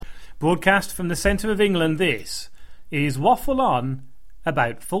Broadcast from the centre of England, this is Waffle On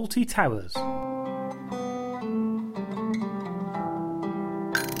about Fawlty Towers.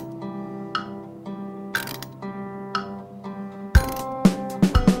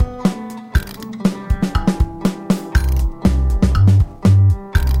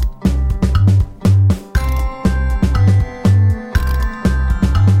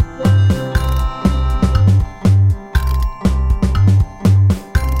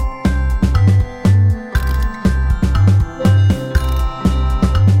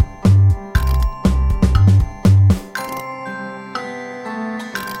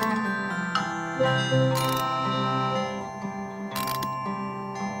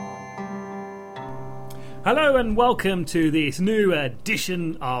 Hello and welcome to this new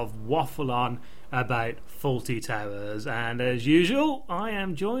edition of Waffle On about Fawlty Towers, and as usual I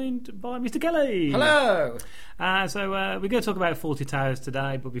am joined by Mr. Kelly. Hello. So we're going to talk about Fawlty Towers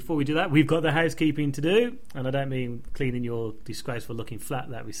today, but before we do that we've got the housekeeping to do, and I don't mean cleaning your disgraceful looking flat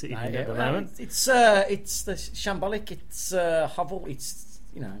that we're sitting in at the moment. It's the shambolic, it's hovel, it's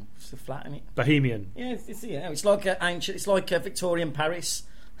it's a flat, isn't it? Bohemian. Yeah, it's like ancient, it's like Victorian Paris.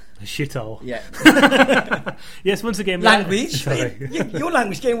 A shithole. Yeah. Yes, once again. Language. Your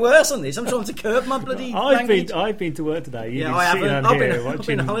language getting worse on this. I'm trying to curb my bloody language. I've been to work today. Yeah, I haven't. I've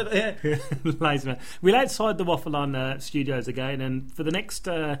been on holiday. Lazy man. We're outside the Waffle On studios again, and for the next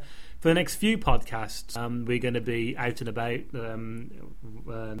few podcasts, we're going to be out and about,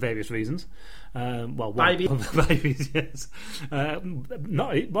 various reasons. Babies, yes.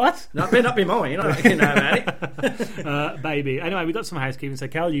 What? That may not be mine. I don't know about it. Baby. Anyway, we've got some housekeeping, so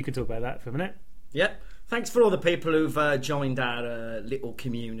Cal, you can talk about that for a minute. Yep. Thanks for all the people who've joined our little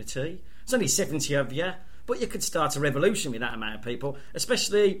community. It's only 70 of you, but you could start a revolution with that amount of people,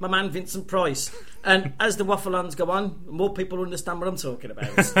 especially my man Vincent Price. And as the Waffle-Ons go on, more people understand what I'm talking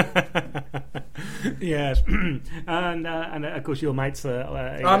about. Yes. and of course your mates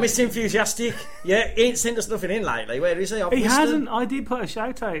Mr. Enthusiastic. Yeah, he ain't sent us nothing in lately. Where is he? He hasn't. I did put a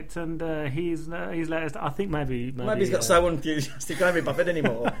shout out, and he's let us. I think maybe he's got so enthusiastic, can't be bothered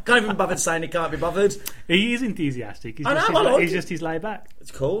anymore. Can't even bother saying he can't be bothered. He is enthusiastic. He's just his laid back. It's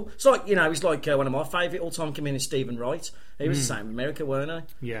cool. It's like, he's like one of my favourite all-time comedians, Stephen Wright. He was the same in America, weren't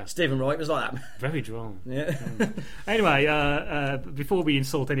he? Yeah. Stephen Wright was like that. Very drawn. Yeah. Anyway, before we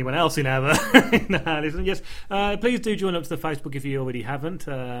insult anyone else in our listen, yes, please do join up to the Facebook if you already haven't.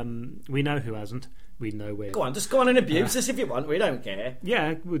 We know who hasn't. We know where. Go on and abuse us if you want. We don't care.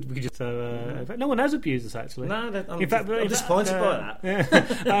 Yeah, we could just. In fact, no one has abused us actually. No, I'm disappointed by that.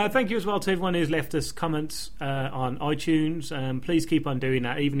 Yeah. Thank you as well to everyone who's left us comments on iTunes. Please keep on doing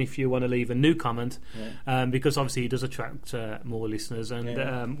that, even if you want to leave a new comment, because obviously it does attract more listeners. And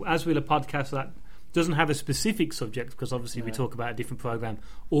as will a podcast that doesn't have a specific subject, because obviously we talk about a different program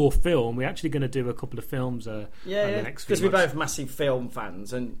or film. We're actually going to do a couple of films. The next few because we're both massive film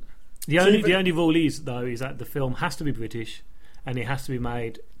fans, and the only rule is that the film has to be British and it has to be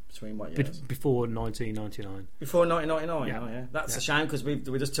made between what years? Before 1999. Before 1999, yeah. Oh yeah. That's a shame, because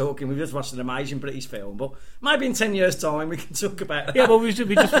we're just talking. We've just watched an amazing British film, but maybe in 10 years' time we can talk about that. Yeah, well,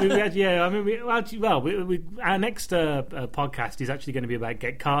 our next podcast is actually going to be about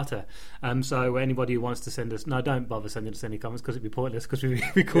Get Carter. So anybody who wants to send us, don't bother sending us any comments, because it'd be pointless, because we're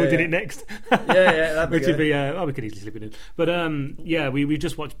recording it next. That'd be which good. would be we could easily slip it in. But we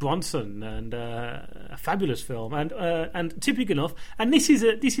just watched Bronson, and a fabulous film, and typical enough. And this is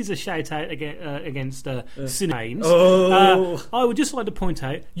a shout out against Cinemas. I would just like to point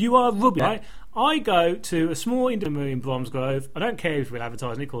out, you are rubbish. Right? I go to a small independent in Bromsgrove. I don't care if we're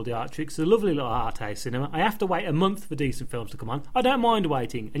advertising it, called the Arctic. It's a lovely little art house cinema. I have to wait a month for decent films to come on. I don't mind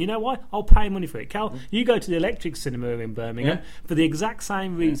waiting, and you know why? I'll pay money for it. Cal, you go to the Electric Cinema in Birmingham for the exact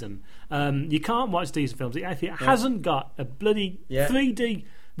same reason. You can't watch decent films if it hasn't got a bloody 3D,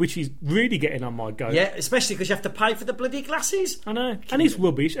 which is really getting on my goat. Yeah, especially because you have to pay for the bloody glasses. I know, and it's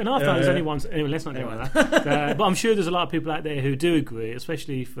rubbish. And I thought there's only one. Anyway, let's not go into that. But I'm sure there's a lot of people out there who do agree,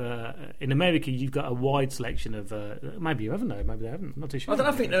 especially if in America you've got a wide selection of. Maybe you haven't, though. Maybe they haven't. I'm not too sure. I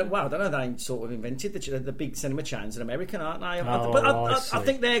don't know. They sort of invented the big cinema chains in America, aren't they? I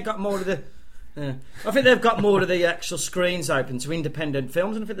think they've got more of the. Yeah. I think they've got more of the actual screens open to independent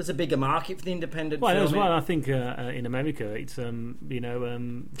films, and I think there's a bigger market for the independent film. As well, I think in America it's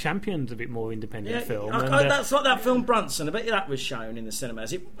champions a bit more independent film. That's like that film Bronson. I bet you that was shown in the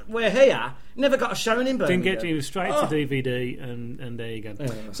cinemas. We're here, never got a showing in Birmingham. Didn't get you straight to DVD, and there you go.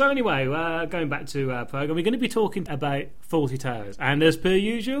 Yeah. So anyway, going back to our programme, we're going to be talking about Fawlty Towers, and as per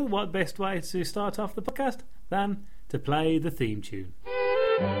usual, what best way to start off the podcast than to play the theme tune.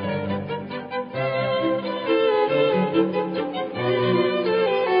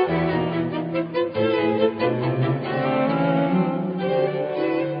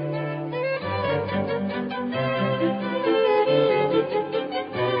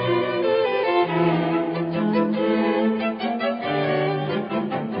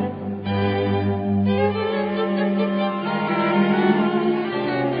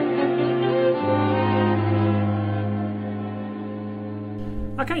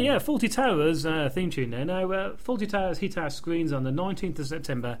 Okay, yeah, Fawlty Towers theme tune there. Now, Fawlty Towers hit our screens on the 19th of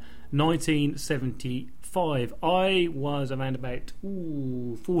September 1975. I was around about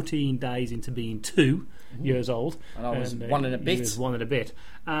 14 days into being 2 years old. And I was 1 and a bit. He was 1 and a bit.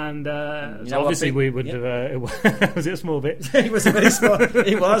 And you so know obviously we would have... was it a small bit? He was a very small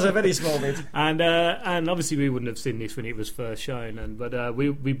bit. And obviously we wouldn't have seen this when it was first shown. But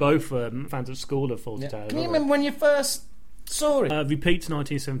we both were fans at school of Fawlty Towers. Can you remember when you first saw it? Repeats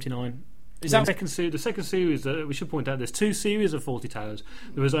 1979. Is that the second series? We should point out there's 2 series of Fawlty Towers.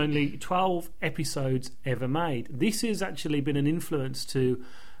 There was only 12 episodes ever made. This has actually been an influence to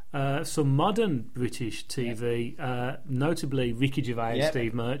some modern British TV, notably Ricky Gervais and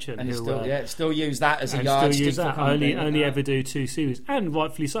Steve Merchant, and who still use that as a yardstick. Only ever do 2 series, and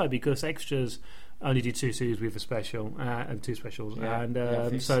rightfully so, because Extras only did 2 series with a special and 2 specials,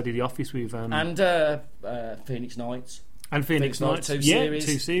 and so did The Office with Phoenix Nights. And Phoenix Nights, 2 series.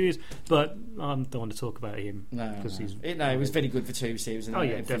 2 series. But I don't want to talk about him. He was very good for 2 series. And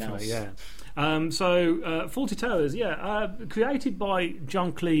definitely, else. Fawlty Towers, created by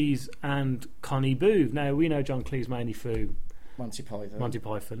John Cleese and Connie Booth. Now, we know John Cleese mainly through Monty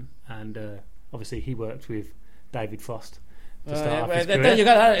Python, and obviously he worked with David Frost to start off his career. You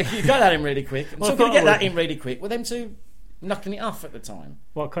got that in really quick. So can we get that in really quick? Were them 2 knocking it off at the time?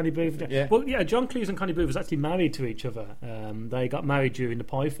 What, Connie Booth? Yeah. Well, yeah, John Cleese and Connie Booth was actually married to each other. They got married during the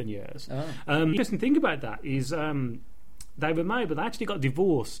Python years. Interesting thing about that is they were married, but they actually got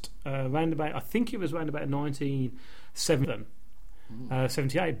divorced around about 1977.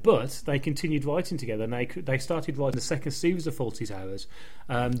 78, but they continued writing together, and they started writing the second series of Fawlty Towers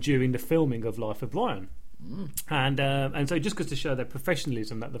during the filming of Life of Brian. And so just goes to show their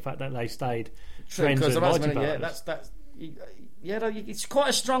professionalism, that the fact that they stayed friends and writing partners. It's quite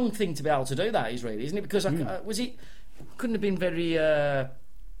a strong thing to be able to do that, isn't it? Because couldn't have been very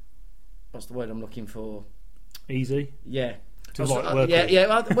what's the word I'm looking for? Easy. Yeah.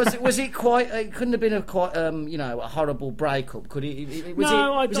 Was it quite? It couldn't have been a quite a horrible breakup, could it? Was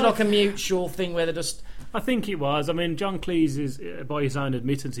it like a mutual thing where they just? I think it was. I mean, John Cleese is, by his own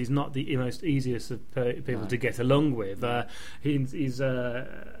admittance, he's not the most easiest of people to get along with. He's I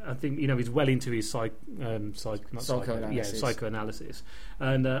think he's well into his psychoanalysis,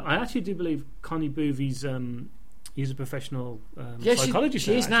 and I actually do believe Connie Booth he's a professional psychologist.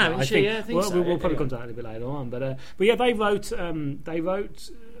 She is now, isn't she? I think so. We'll probably come to that a bit later on, but yeah, they wrote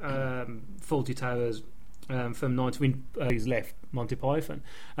Fawlty Towers from when he's left Monty Python.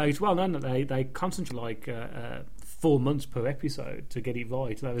 It's well known that they concentrate 4 months per episode to get it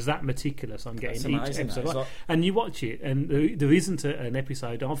right. They was that meticulous on getting each episode right. And you watch it, and there isn't an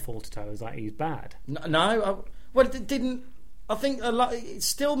episode of Fawlty Towers that is bad. It didn't. I think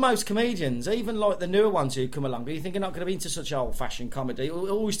still most comedians, even like the newer ones who come along, do you think are not going to be into such old-fashioned comedy? We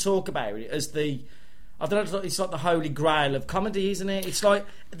always talk about it as I don't know, it's like the holy grail of comedy, isn't it? It's like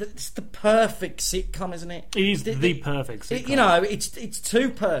it's the perfect sitcom, isn't it? It is the perfect sitcom. It's too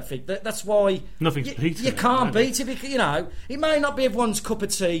perfect. That's why nothing's beaten you can't beat it. Because, it may not be everyone's cup of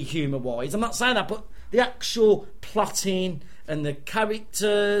tea humour-wise. I'm not saying that, but the actual plotting and the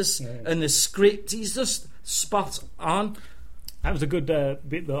characters and the script is just spot on. That was a good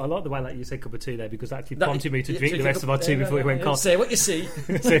bit, though. I like the way that you said cup of tea there, because that actually prompted me to drink the rest of our tea before we went cold. Say what you see.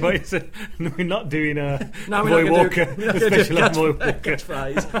 Say what you see. We're not doing Moy Walker, a special of Moy Walker.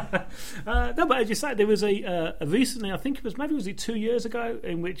 No, but as you said, there was a recently, I think it was 2 years ago,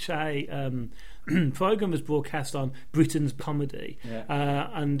 in which a programme was broadcast on Britain's comedy,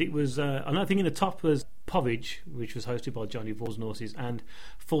 and it was, I think in the top was Porridge, which was hosted by Johnny Vorsnorsis, and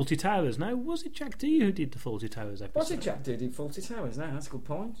Fawlty Towers. Now, was it Jack Dee who did the Fawlty Towers episode? Was it Jack Dee did Fawlty Towers? No, that's a good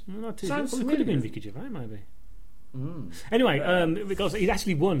point. Not too sure. It could have been Ricky Gervais, maybe. Anyway, because he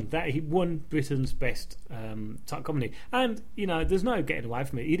actually won that. He won Britain's best top comedy, and there's no getting away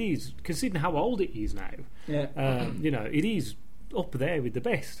from it. It is, considering how old it is now. It is up there with the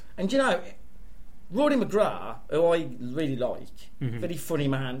best. And Rory McGrath, who I really like, very funny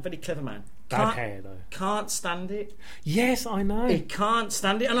man, very clever man. Bad hair, though. Can't stand it. Yes, I know. He can't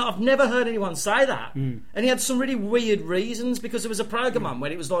stand it. And I've never heard anyone say that. And he had some really weird reasons, because there was a programme on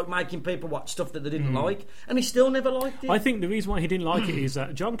where it was like making people watch stuff that they didn't like, and he still never liked it. I think the reason why he didn't like it is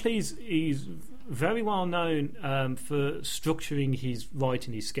that John Cleese is very well known for structuring his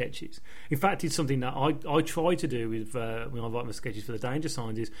writing, his sketches. In fact, it's something that I try to do with when I write my sketches for the Danger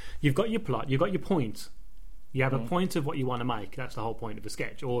Signs. Is you've got your plot, you've got your point. You have a point of what you want to make. That's the whole point of a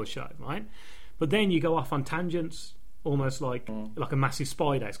sketch or a show, right? But then you go off on tangents, almost like a massive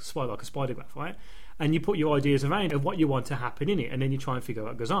spider, like a spider graph, right? And you put your ideas around of what you want to happen in it, and then you try and figure out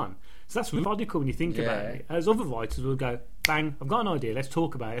what goes on. So that's methodical when you think about it. As other writers will go, bang, I've got an idea, let's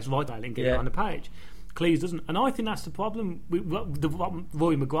talk about it, let's write about it and get it on the page. Cleese doesn't, and I think that's the problem with what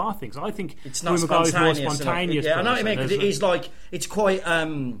Rory McGrath thinks. I think it's not Rory McGrath is more spontaneous. I know what you mean, because it is like, it's quite,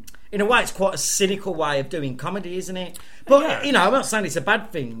 in a way, it's quite a cynical way of doing comedy, isn't it? But, you know, I'm not saying it's a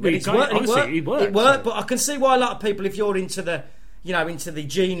bad thing. But it worked, but I can see why a lot of people, if you're into the, you know, into the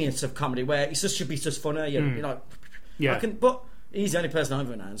genius of comedy, where it just should be just funny, you know, but he's the only person I've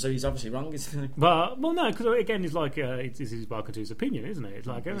ever known, so he's obviously wrong, isn't he? But, well, no, because again, it's like, it's welcome to his opinion, isn't it? It's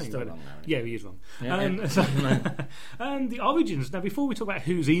like everything. Still wrong, yeah, he is wrong. Yeah, The origins, now before we talk about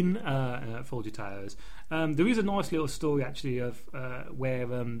who's in Fawlty Towers, there is a nice little story actually of where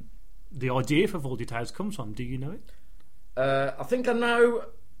the idea for Fawlty Towers comes from. Do you know it? I think I know.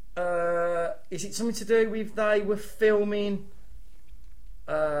 Is it something to do with they were filming?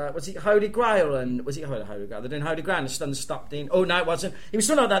 Was it Holy Grail? And was it Holy Grail? They're doing Holy Grail and the stopped in. Oh no, it wasn't. It was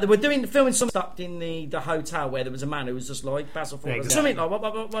something like that. They were filming some stopped in the hotel where there was a man who was just like Basil Fawlty. Exactly. Something like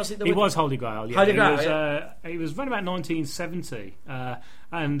what was it? It was Holy Grail. Yeah. Holy Grail. It was around about 1970,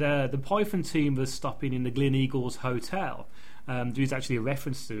 and the Python team was stopping in the Gleneagles Hotel. There is actually a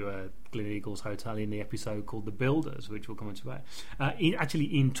reference to Gleneagles Hotel in the episode called The Builders, which we'll come into about. Actually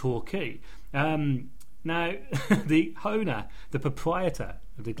in Torquay. Now, the owner, the proprietor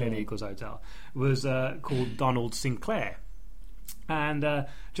of the Gleneagles Hotel, was called Donald Sinclair. And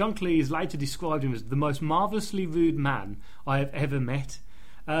John Cleese later described him as the most marvellously rude man I have ever met.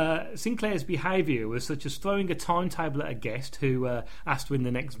 Sinclair's behaviour was such as throwing a timetable at a guest who asked when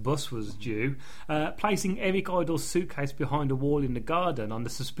the next bus was due, placing Eric Idle's suitcase behind a wall in the garden on the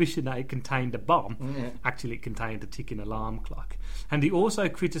suspicion that it contained a bomb. Actually, it contained a ticking alarm clock. And he also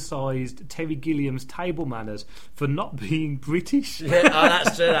criticised Terry Gilliam's table manners for not being British. Yeah,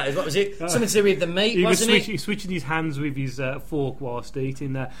 that's true. That is. What was it? Something to do with the meat, wasn't it? He was switching his hands with his fork whilst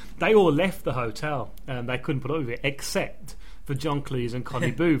eating. They all left the hotel, and they couldn't put up with it, except for John Cleese and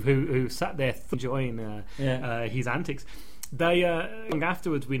Connie Booth, who sat there enjoying his antics. They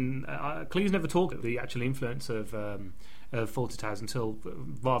afterwards, when Cleese never talked about the actual influence of Fawlty Towers until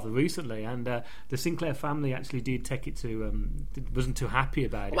rather recently, and the Sinclair family actually did take it to wasn't too happy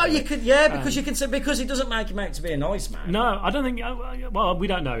about it. Well, you could, because you can say, because it doesn't make him out to be a nice man. No, I don't think. Well, we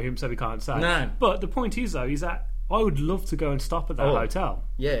don't know him, so we can't say. No, but the point is, though, is that I would love to go and stop at that hotel.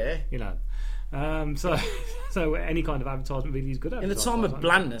 Yeah, you know. So any kind of advertisement really is good. In the time of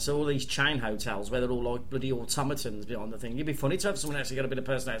blandness, all these chain hotels where they're all like bloody automatons behind the thing, it'd be funny to have someone actually got a bit of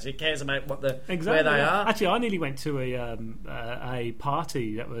personality, who cares about what where they are. Actually, I nearly went to a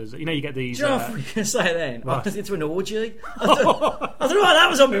party that was, you know, you get these. Do you know what you can say then? Right. I was into an orgy. I don't know why that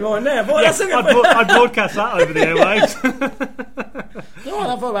was on my mind there. But I broadcast that over the airwaves. No,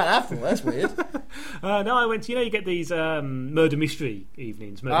 I thought about that for. That's weird. No, I went to, you know, you get these murder mystery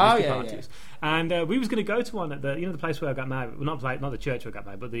evenings, mystery parties. Yeah. And we was going to go to one at the, you know, the place where I got married. Well, not the church where I got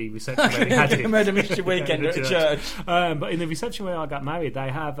married, but the reception where they had it. Murder mystery weekend at the church. But in the reception where I got married, they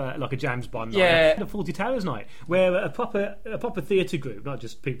have like a James Bond night, the Fawlty Towers night, where a proper theatre group, not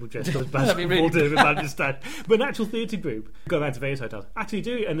just people dressed up as basketball doing but an actual theatre group go around to various hotels. Actually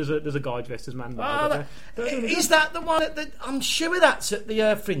do it, and there's a guy dressed as Man. Is that the one that I'm sure that's at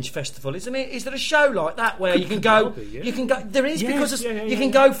the Fringe Festival, isn't it? Is there a show like that where you can go? You can go. There is, because you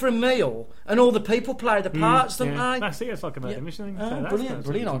can go for a meal. And all the people play the parts, don't they? That's it. It's like a murder mystery. So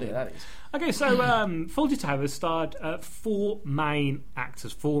brilliant idea that is. Okay, so Fawlty Towers starred four main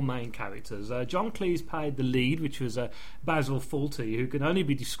actors, four main characters. John Cleese played the lead, which was Basil Fawlty, who can only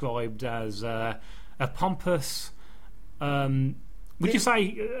be described as a pompous. Would you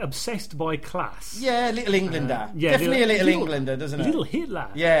say obsessed by class? Yeah, Little Englander. Definitely a Little Englander, doesn't it? Little Hitler.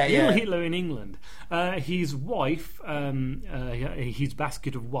 Little Hitler in England. His wife, his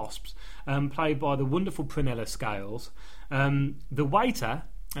basket of wasps, played by the wonderful Prunella Scales. The waiter,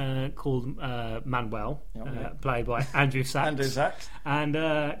 called Manuel, played by Andrew Sachs.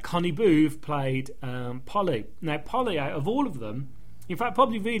 And Connie Booth played Polly. Now, Polly, out of all of them, in fact,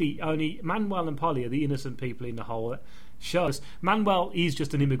 probably really only Manuel and Polly are the innocent people in the whole shows. Manuel is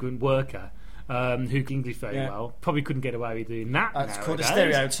just an immigrant worker who can English very well. Probably couldn't get away with doing that. That's called a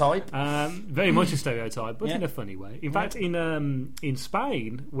stereotype. Very much a stereotype, but in a funny way. In fact, in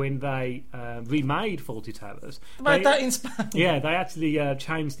Spain, when they remade Fawlty Towers, made that in Spain. Yeah, they actually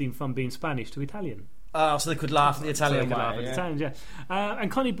changed him from being Spanish to Italian. Oh, so they could laugh at the Italian way.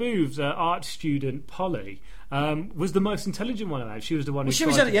 And Connie Booth's art student Polly was the most intelligent one around. She was the one who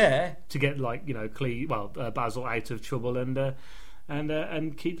tried to get, like, you know, Basil out of trouble, and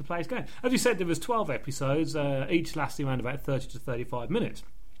and keep the place going. As you said, there was 12 episodes, each lasting around about 30 to 35 minutes.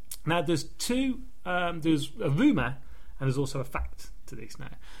 Now, there's there's a rumour and there's also a fact to this now.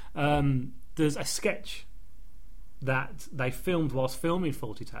 There's a sketch that they filmed whilst filming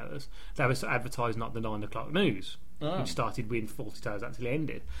Fawlty Towers that was advertised not the 9 o'clock news, which started when Fawlty Towers actually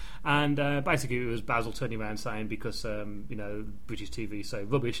ended. And basically it was Basil turning around saying, because British TV is so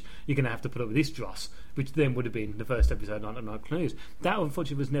rubbish, you're going to have to put up with this dross, which then would have been the first episode of 9 o'clock news. That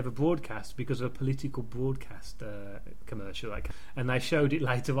unfortunately was never broadcast because of a political broadcast commercial, and they showed it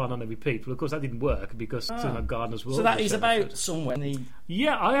later on a repeat. But of course that didn't work because Gardener's World. So that is about somewhere in the...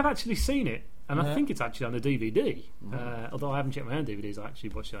 Yeah, I have actually seen it. And I think it's actually on the DVD. Although I haven't checked my own DVDs, I actually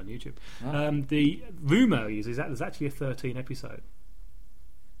watched it on YouTube. The rumour is that there's actually a 13 episode.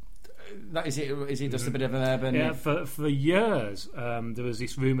 That is it. Is it just a bit of an urban? Yeah, for years there was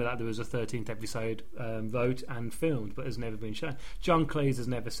this rumour that there was a 13th episode wrote and filmed, but has never been shown. John Cleese has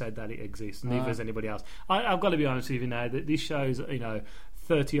never said that it exists. Neither has anybody else. I've got to be honest with you now that this show's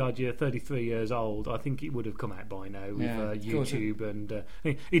 33 years old. I think it would have come out by now with YouTube, and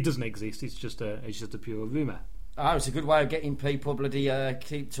it doesn't exist. It's just a pure rumour. Oh, it's a good way of getting people bloody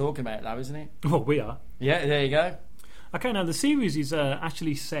keep talking about it, though, isn't it? Well, we are. Yeah, there you go. Okay, now the series is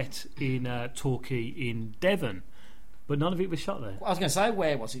actually set in Torquay in Devon, but none of it was shot there. I was going to say,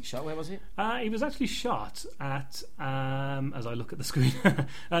 where was it shot? Where was it? It was actually shot at, as I look at the screen,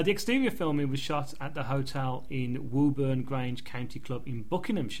 the exterior filming was shot at the hotel in Woburn Grange County Club in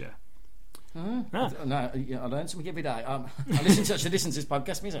Buckinghamshire. No, I learn something every day. I listen to this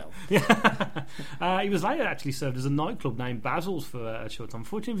podcast myself. It was later actually served as a nightclub named Basil's for a short time.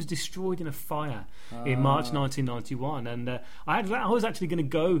 Unfortunately, it was destroyed in a fire in March 1991, and I was actually going to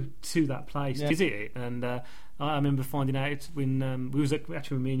go to that place to visit it, and I remember finding out when me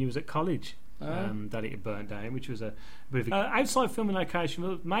and you was at college. That it had burnt down, which was a bit of outside filming location,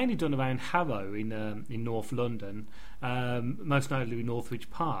 was mainly done around Harrow in North London, most notably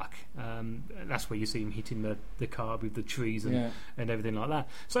Northwich Park. That's where you see him hitting the car with the trees and everything like that.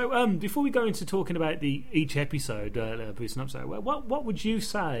 So before we go into talking about each episode, Bruce and Upside, what would you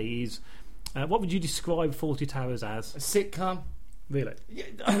say is what would you describe Fawlty Towers as? A sitcom. Really? Yeah,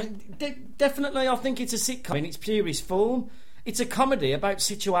 definitely, I think it's a sitcom in its purest form. It's a comedy about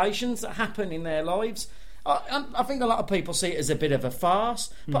situations that happen in their lives. I think a lot of people see it as a bit of a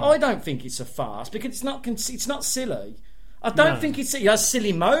farce, but I don't think it's a farce because it's not silly. I don't think it has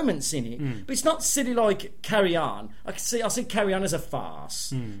silly moments in it, but it's not silly like Carry On. I see Carry On as a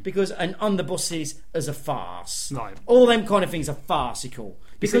farce because and On the Buses as a farce. Right. All them kind of things are farcical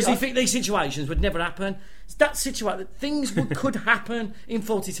because you think these situations would never happen. That situation, things could happen in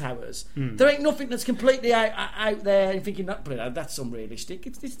Fawlty Towers. There ain't nothing that's completely out there and thinking that's unrealistic.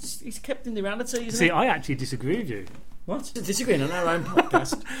 It's kept in the reality, isn't it? I actually disagree with you. What? Disagreeing on our own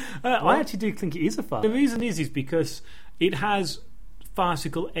podcast? I actually do think it is a farce. The reason is because it has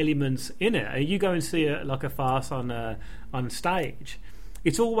farcical elements in it. You go and see a farce on stage.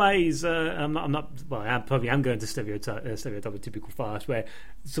 It's always I probably am going to stereotype a typical farce where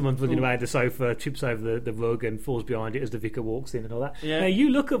someone's running around the sofa, trips over the rug and falls behind it as the vicar walks in and all that. Yeah. Now you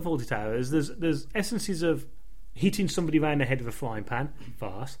look at Fawlty Towers, there's essences of hitting somebody around the head with a frying pan,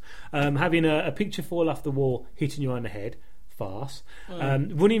 farce. Having a picture fall off the wall, hitting you on the head, farce.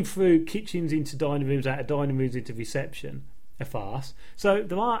 Running through kitchens into dining rooms, out of dining rooms into reception, a farce. So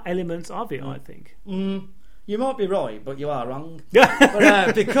there are elements of it, I think. You might be right, but you are wrong.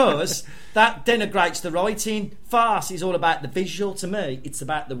 Because that denigrates the writing. Farce is all about the visual to me. It's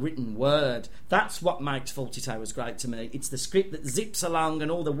about the written word. That's what makes Fawlty Towers great to me. It's the script that zips along and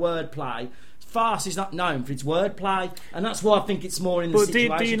all the wordplay. Farce is not known for its wordplay, and that's why I think it's more in the situation.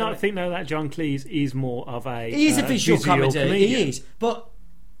 But do you not think, though, that John Cleese is more of a... He is a visual comedy. He is. But...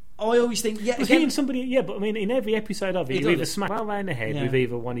 I always think, hitting somebody, but I mean, in every episode of it, you either smack well around the head with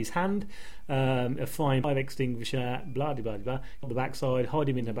either one his hand, a flying fire extinguisher, blah blah blah, on the backside, hide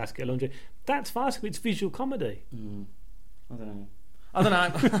him in a basket of laundry. That's farcical. It's visual comedy. I don't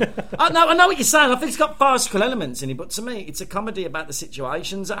know. I know what you're saying. I think it's got farcical elements in it, but to me, it's a comedy about the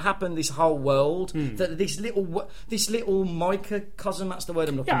situations that happen. This whole world, that this little microcosm. That's the word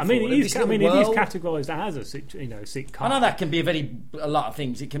I'm looking for. It is categorised as a sitcom. I know that can be a lot of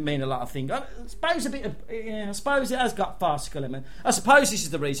things. It can mean a lot of things. I suppose I suppose it has got farcical element. I suppose this is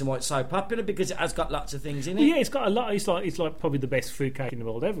the reason why it's so popular because it has got lots of things in it. Yeah, it's got a lot. It's like probably the best fruitcake in the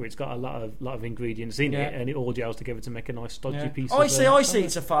world ever. It's got a lot of ingredients in it, and it all gels together to make a nice stodgy piece. I see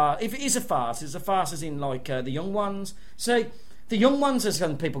it's a farce. If it is a farce, it's a farce as in like the young ones. See, The young ones are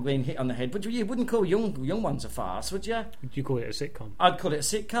some people being hit on the head, but you wouldn't call young ones a farce, would you? Would you call it a sitcom? I'd call it a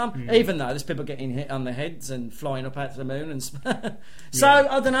sitcom, even though there's people getting hit on the heads and flying up out to the moon. And so,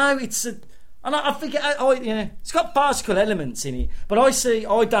 I don't know, and I figure, it's got farcical elements in it, but I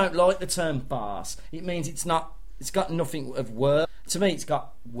don't like the term farce. It means it's got nothing of worth. To me, it's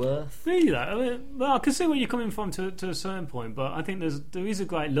got worth. Really, though? I mean, well, I can see where you're coming from to a certain point, but I think there is a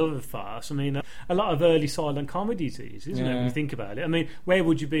great love of farce. I mean, a lot of early silent comedies, isn't it? When you think about it. I mean, where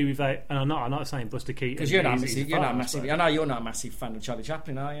would you be without? And I'm not saying Buster Keaton because you're not massive. I know you're not a massive fan of Charlie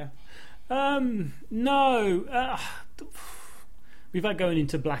Chaplin, are you? No. Without going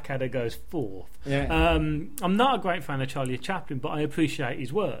into Blackadder Goes Forth, I'm not a great fan of Charlie Chaplin, but I appreciate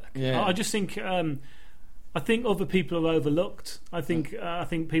his work. I just think. I think other people are overlooked. I think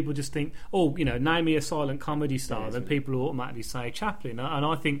people just think, name me a silent comedy star, then people will automatically say Chaplin. And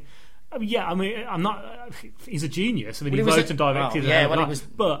I think, I'm not. He's a genius. I mean, he wrote and directed.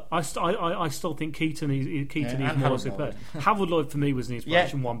 But I still think Keaton is more superb. Harold Lloyd for me was an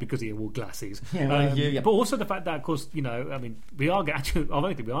inspiration one because he wore glasses. But also the fact that, of course, I mean, we are going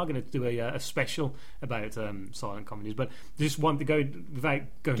to do a special about silent comedies. But just want to go without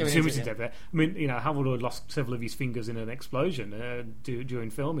going too much into it. I mean, Harold Lloyd lost several of his fingers in an explosion during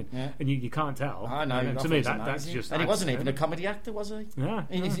filming, and you can't tell. I know. To me, that's just. And he wasn't even a comedy actor, was he? Yeah,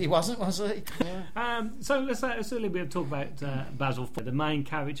 he wasn't. Was he? Yeah. So let's a little bit talk about Basil. The main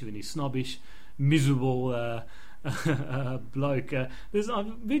character in his snobbish, miserable bloke.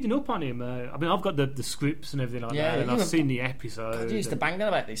 I'm reading up on him. I mean, I've got the scripts and everything like that, and I've seen the episode. You used to bang on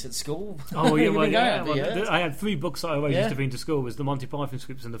about this at school. Oh yeah, I had 3 books that I always used to bring to school. Was the Monty Python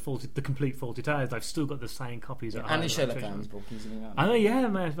scripts and the complete Fawlty Tales. I've still got the same copies at home. And the Sherlock Holmes book. Oh yeah,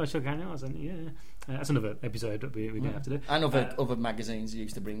 my Sherlock Holmes. That's another episode that we're going to have to do. And other magazines you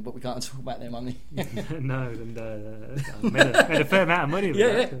used to bring, but we can't talk about them on the. No, and made a fair amount of money.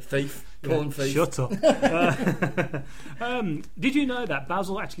 Thief, porn thief. Shut up. Did you know that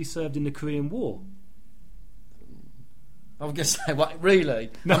Basil actually served in the Korean War? I was going to say, what?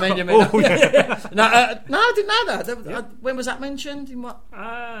 Really? No, I mean, no, I didn't know that. When was that mentioned? In what?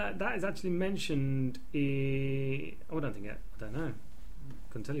 That is actually mentioned in. I don't know.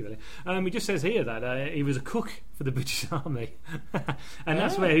 Couldn't tell you really. It just says here that he was a cook for the British Army, and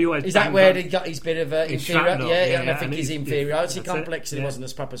that's where he always. Is that where he got his bit of inferiority? Yeah, I think his inferiority complex. And he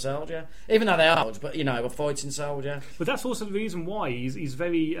wasn't a proper soldier, even though they are, but a fighting soldier. But that's also the reason why he's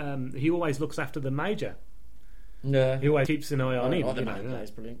very. He always looks after the major. Yeah, he always keeps an eye on him. He's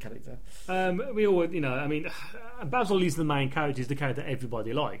a brilliant character. We all, I mean, Basil is the main character. He's the character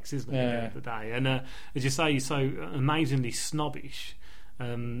everybody likes, isn't he? At the end of the day, and as you say, he's so amazingly snobbish.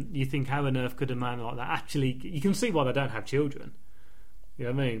 You think, how on earth could a man like that actually? You can see why they don't have children. You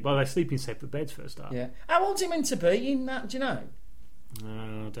know what I mean? Well, they sleep in separate beds for a start. Yeah. How old's he meant to be in that? Do you know?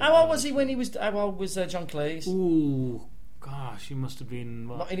 How old was he when he was? How old was John Cleese? Ooh, gosh, he must have been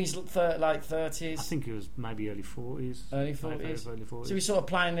in his late 30s. I think he was maybe early 40s. Early 40s. So he's sort of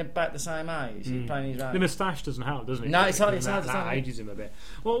playing about the same age. He's playing his age. The moustache doesn't help, doesn't it? No, it's hard. That ages him a bit.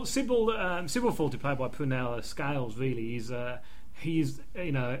 Well, Sybil Fawlty, played by Prunella Scales, really is. He's,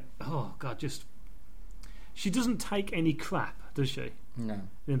 oh God, just she doesn't take any crap, does she? No.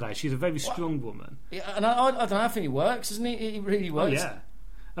 She's a very strong woman. Yeah, and I don't know. I think it works, doesn't it? It really works. Oh, yeah.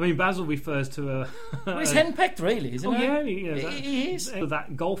 I mean, Basil refers to her. Well, he's henpecked, really, isn't he? Yeah, he is.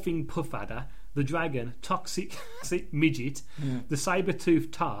 That golfing puff adder, the dragon, toxic midget, the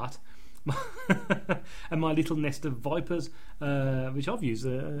saber-toothed tart, and my little nest of vipers, which I've used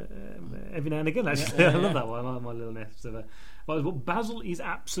every now and again. Actually, I love that one. My little nest of. But Basil is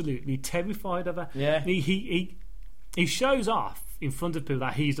absolutely terrified of her. Yeah. He shows off in front of people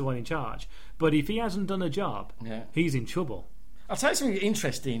that he's the one in charge. But if he hasn't done a job, he's in trouble. I'll tell you something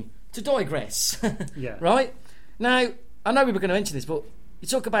interesting. To digress. Yeah. Right? Now, I know we were going to mention this, but you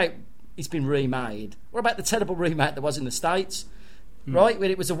talk about it's been remade. What about the terrible remake that was in the States? Right?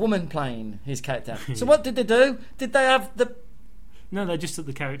 Where it was a woman playing his character. So what did they do? Did they have the... No, they just took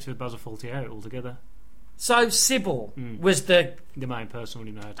the character of Basil Fawlty out altogether. So Sybil was the main person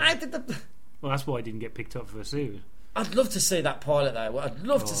who knew how to. Well, that's why he didn't get picked up for a series. I'd love to see that pilot though. I'd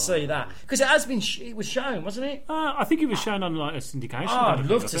love to see that because it has been. It was shown, wasn't it? I think it was shown on like a syndication. I'd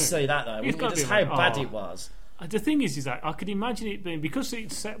love to see that though. Just how bad it was. The thing is that I could imagine it being because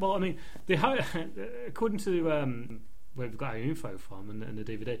it's set. Well, I mean, according to. Where we've got our info from and the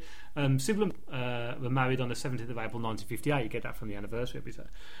DVD. Sybil were married on the 17th of April 1958. You get that from the anniversary episode.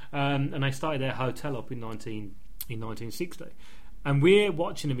 And they started their hotel up in 1960. And we're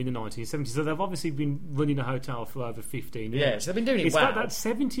watching them in the 1970s. So they've obviously been running a hotel for over 15 years. Yeah, so they've been doing it it's well. It's got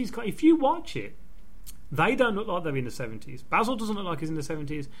that 70s... If you watch it, They don't look like they're in the 70s. Basil doesn't look like he's in the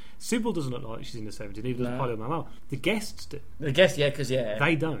 70s. Sybil doesn't look like she's in the 70s. Neither does Polly Manuel. The guests do. The guests, because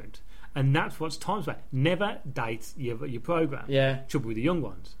they don't. And that's what's times about. Never date your programme. Yeah. Trouble with the young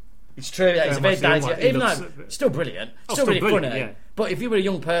ones. It's true. It's a very dated. Even though it's still brilliant. Still really funny. Yeah. But if you were a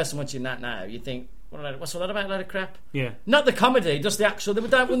young person watching that now, you think, what's all that about? A load of crap. Yeah. Not the comedy, just the actual. They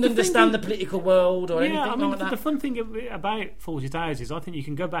wouldn't understand the political world or anything like that. The fun thing about Fawlty Towers is I think you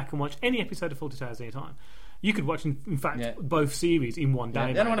can go back and watch any episode of Fawlty Towers any time. You could watch, in fact, both series in one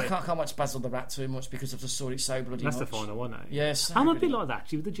day. The only one I can't watch Basil the Rat too much because I've just saw it so bloody much. That's the final one, eh? Yes. I'm a bit like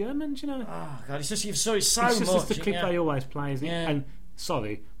that with the Germans, you know. Oh, God, it's just, you've saw it so much. It's just the clip they always play, isn't it? And,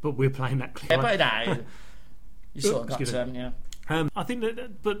 sorry, but we're playing that clip. Yeah, but you sort of got to, I think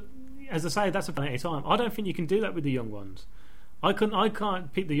that, but as I say, that's a plenty of time. I don't think you can do that with the young ones. I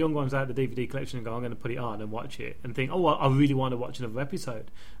can't pick the young ones out of the DVD collection and go, I'm going to put it on and watch it and think, oh, I really want to watch another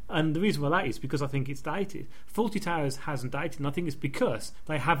episode. And the reason why that is because I think it's dated. Fawlty Towers hasn't dated, and I think it's because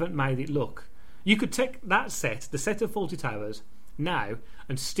they haven't made it look. You could take that set, the set of Fawlty Towers, now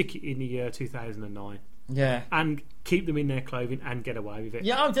and stick it in the year 2009. Yeah. And keep them in their clothing and get away with it.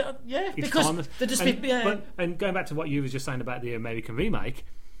 Yeah, it's because timeless. they're just... And going back to what you were just saying about the American remake,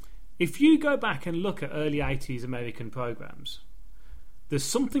 if you go back and look at early 80s American programmes, there's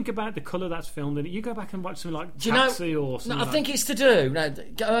something about the colour that's filmed in it. You go back and watch something like Taxi or something. No, I think it's to do. No,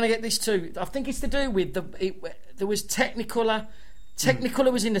 I want to get this too. I think it's to do with there was Technicolor.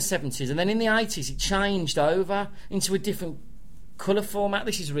 Technicolor was in the 70s, and then in the 80s it changed over into a different colour format.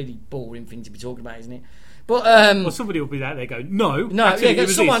 This is a really boring thing to be talking about, isn't it? But well, somebody will be out there going, no,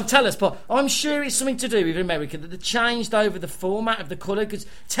 someone tell us. But I'm sure it's something to do with America that they changed over the format of the colour because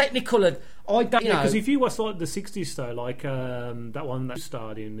Technicolor. I don't know. Because if you watch like the 60s style, like that one that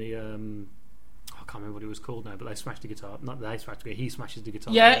starred in the I can't remember what it was called now, but they smashed the guitar. Not they smashed the guitar. He smashes the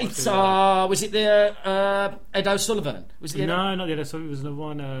guitar. Yeah, it's was it the Ed O'Sullivan? Was it no, not the Ed O'Sullivan. It was another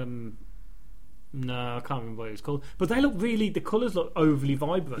one. No, I can't remember what it was called. But they look the colours look overly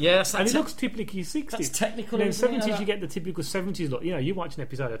vibrant. Yes, and it looks typically 60s. That's technical. In the 70s, you get the typical 70s look. You know, you watch an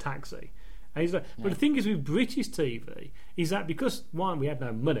episode of Taxi. And he's like, but the thing is with British TV is that because one, we had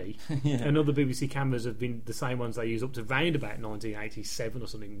no money, and other BBC cameras have been the same ones they use up to round about 1987 or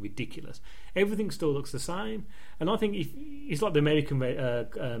something ridiculous. Everything still looks the same, and I think it's like the American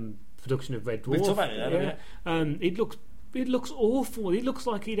production of Red Dwarf. We've talked about it, It looks awful. It looks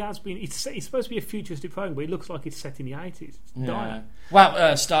like it has been. It's supposed to be a futuristic program, but it looks like it's set in the 80s. It's dire.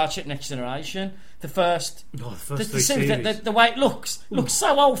 Well, Star Trek Next Generation, the first three series. The way it looks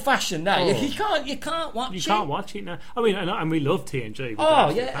so old fashioned now. You can't watch it. You can't watch it now. I mean, and we love TNG.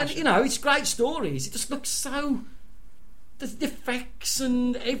 And it's great stories. It just looks so. The effects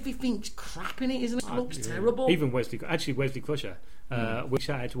and everything's crap in it, isn't it? It looks terrible. Even Wesley Crusher. Which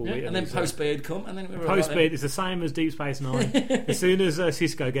and then post beard come, and then post beard is the same as Deep Space Nine. As soon as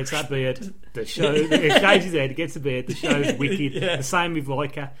Cisco gets that beard, the show shaves his head, he gets the beard. The show's wicked. The same with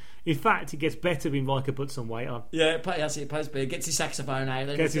Riker. In fact, it gets better when Riker puts some weight on. Yeah, that's it. Post beard gets his saxophone out.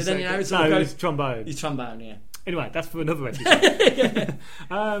 It's trombone. His trombone, yeah. Anyway, that's for another episode.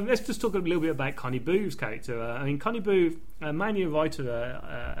 Let's just talk a little bit about Connie Booth's character. I mean, Connie Booth, mainly a writer,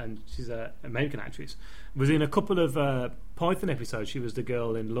 and she's an American actress, was in a couple of Python episodes. She was the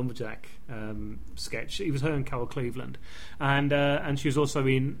girl in Lumberjack sketch. It was her and Carol Cleveland, and she was also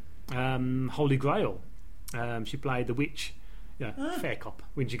in Holy Grail. She played the witch. Fair cop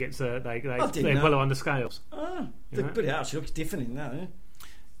when she gets they put her on the scales. But yeah, she looks different in that.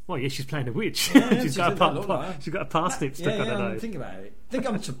 Well, yeah, she's playing a witch. Yeah, she's got a parsnip stuck on her nose. Think about it. I think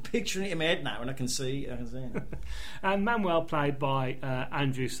I'm just picturing it in my head now, and I can see it. And Manuel, played by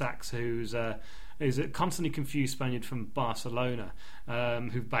Andrew Sachs, who's a constantly confused Spaniard from Barcelona,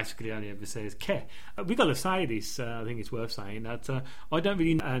 who basically only ever says "que." We've got to say this. I think it's worth saying that I don't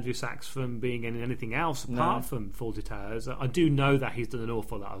really know Andrew Sachs from being in anything else apart from Fawlty Towers. I do know that he's done an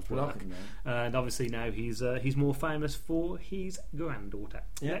awful lot of work, and obviously now he's more famous for his granddaughter.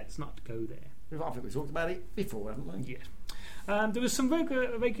 Yeah. Let's not go there. I think we talked about it before, haven't we? Yes. There was some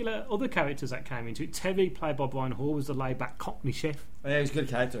regular other characters that came into it. Terry, played by Brian Hall, was the laid-back Cockney chef. Oh, yeah, he was a good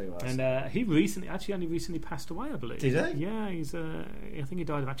character, he was. And he only recently passed away, I believe. Did he? Yeah, I think he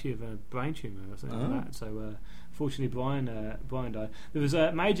died of a brain tumour or something like that. So, fortunately, Brian died. There was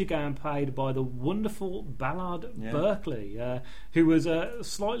a Major Gowan, played by the wonderful Ballard Berkeley, who was a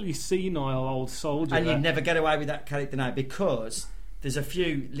slightly senile old soldier. And you'd never get away with that character now because there's a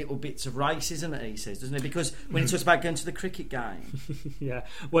few little bits of racism that he says, doesn't he? Because when he talks about going to the cricket game. Yeah,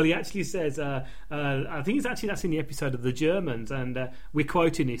 well, he actually says, I think that's in the episode of the Germans, and we're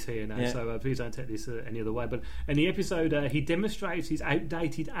quoting this here now, so please don't take this any other way. But in the episode, he demonstrates his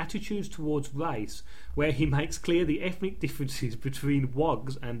outdated attitudes towards race, where he makes clear the ethnic differences between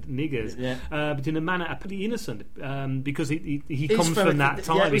wogs and niggers, but in a manner pretty innocent, because he comes from that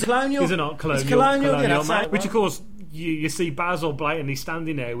time. Yeah, he's colonial. He's not colonial. He's colonial, mate, which, of course, you see Basil blatantly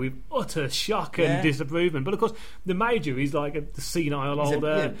standing there with utter shock and disapproval. But of course, the Major is like the senile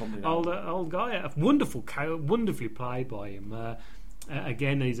old guy. Wonderfully played by him.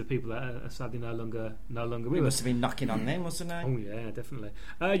 Again, these are people that are sadly no longer with us. He must have been knocking on them, wasn't he? Oh yeah, definitely.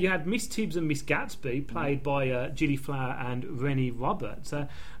 You had Miss Tibbs and Miss Gatsby, played by Gilly Flower and Rennie Roberts. They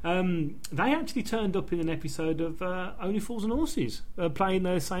actually turned up in an episode of Only Fools and Horses, playing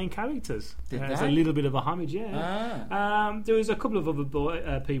those same characters. There's a little bit of a homage, there was a couple of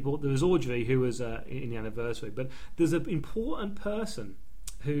other people. There was Audrey, who was in the anniversary, but there's an important person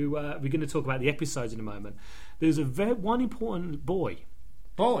who we're going to talk about the episodes in a moment. There's one important boy.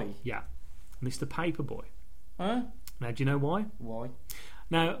 Boy? Yeah. Mr. Paperboy. Huh? Now, do you know why? Why?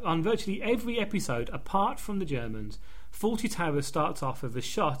 Now, on virtually every episode, apart from the Germans, Fawlty Towers starts off with a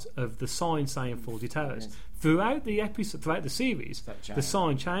shot of the sign saying Fawlty Towers. Yes. Throughout the series, the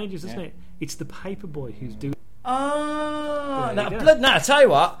sign changes, doesn't it? It's the Paperboy who's doing it. Oh! Now, I tell you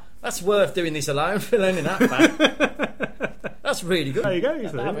what, that's worth doing this alone for learning that back. That's really good. There you go.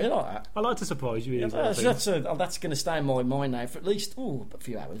 I really like that. I like to surprise you. That's going to stay in my mind now for at least a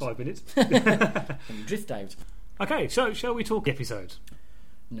few hours. 5 minutes. And drift out. Okay, so shall we talk episodes?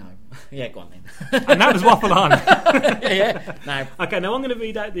 No. Yeah, go on then. And that was waffle on. Yeah. No. Okay, now I'm going to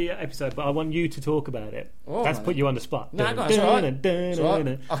read out the episode, but I want you to talk about it. Oh, that's put you on the spot. No, that's all right.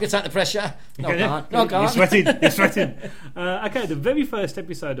 I can take the pressure. No, go on. You're sweating. Okay, the very first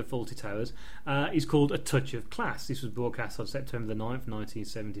episode of Fawlty Towers is called A Touch of Class. This was broadcast on September the 9th,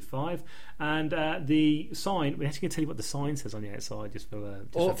 1975. And the sign, we're actually going to tell you what the sign says on the outside, just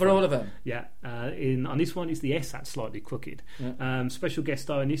for all of them. Yeah. On this one, it's the S that's slightly crooked. Yeah. Special guest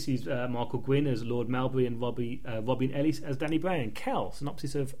star in this is Michael Gwynn as Lord Melbury and Robin Ellis as Danny Brown. Kel,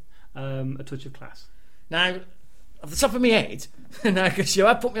 synopsis of A Touch of Class. Now, off the top of my head, now because you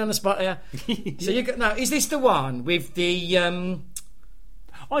have put me on the spot here. So now, is this the one with the?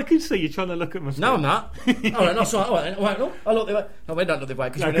 I can see you trying to look at my screen. No, I'm not. All right, no, sorry. All right, no, I look the way. No, we don't look the way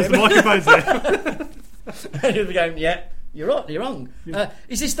because the microphone's there. Here we go. Yeah, you're right. You're wrong. Yeah.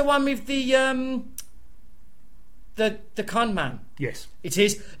 Is this the one with the con man? Yes, it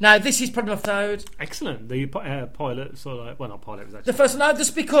is. Now this is probably my third. Excellent. The pilot, sort of, well, not pilot, was actually the first. No,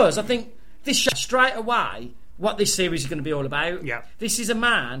 just because I think this shows straight away what this series is going to be all about. Yeah, this is a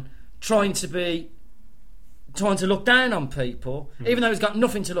man trying to look down on people, even though he's got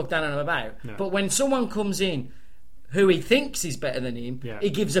nothing to look down on them about. No. But when someone comes in who he thinks is better than him,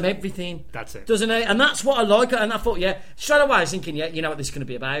 he gives them everything. That's it, doesn't he? And that's what I like. And I thought, straight away I was thinking, you know what this is going to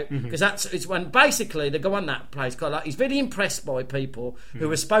be about, because it's when basically they go on that place. He's very impressed by people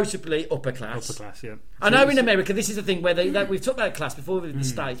who are supposedly upper class. Upper class, yeah. I know in America this is the thing where we've talked about class before with the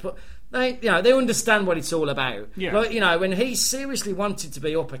States, but they understand what it's all about. Yeah. Like, when he seriously wanted to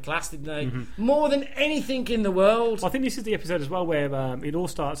be upper class, didn't he? More than anything in the world. I think this is the episode as well where it all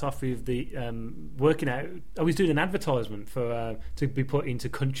starts off with the working out. I was doing an advertisement for to be put into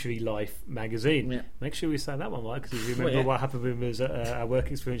Country Life magazine. Yeah. Make sure we say that one right, because you remember what happened with us at our work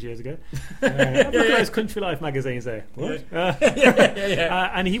experience years ago. Look at those Country Life magazines there. What?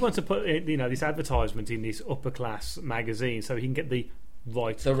 And he wants to put this advertisement in this upper class magazine so he can get the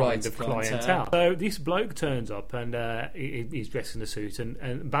right kind of clientele. So this bloke turns up and he's dressed in a suit,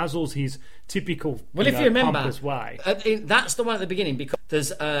 and Basil's his typical if you remember, pompous way. That's the one at the beginning, because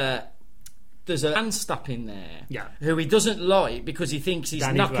there's a man stop in there who he doesn't like because he thinks he's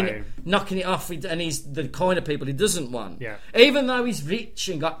knocking it off, and he's the kind of people he doesn't want. Yeah. Even though he's rich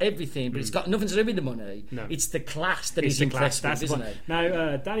and got everything, but it's got nothing to do with the money. No. It's the class that he's impressed with, isn't it?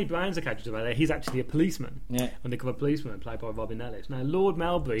 Now, Danny Brown's a character about there. He's actually a policeman. Yeah. Undercover policeman played by Robin Ellis. Now, Lord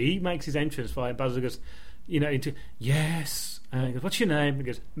Melbury, he makes his entrance by Basil goes, into yes. And he goes, "What's your name?" He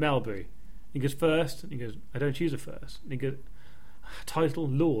goes, "Melbury." He goes, "First." And he goes, "I don't choose a first." And he goes, "Title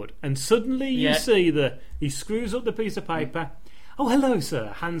Lord." And suddenly you see he screws up the piece of paper. "Oh, hello,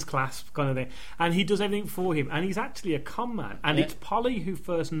 sir," hands clasp kind of thing, and he does everything for him, and he's actually a con man, and it's Polly who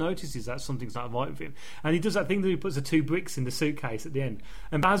first notices that something's not right with him, and he does that thing that he puts the 2 bricks in the suitcase at the end,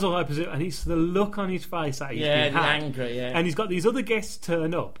 and Basil opens it, and he's the look on his face that he's been angry, and he's got these other guests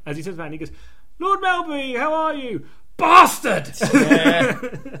turn up as he turns around and he goes, "Lord Melbury, how are you?" bastard! Yeah.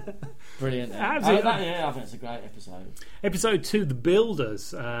 Brilliant. Absolutely. I think it's a great episode. Episode 2, The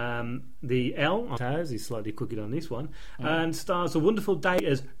Builders. The L is slightly crooked on this one, and stars a wonderful Day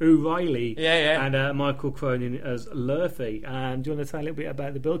as O'Reilly, and Michael Cronin as Lurphy. And do you want to tell a little bit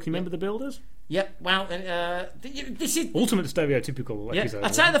about The Builders? Can you remember The Builders? Yep. Well, this is ultimate stereotypical episode. I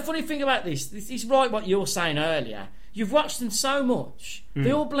tell you the funny thing about this is right what you were saying earlier. You've watched them so much, they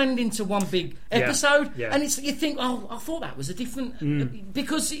all blend into one big episode, and you think, oh, I thought that was a different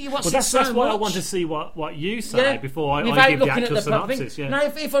because you watch it so much. That's why I want to see what you say before I give the actual synopsis. Now,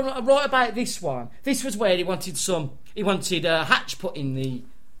 if I'm right about this one, this was where he wanted a hatch put in the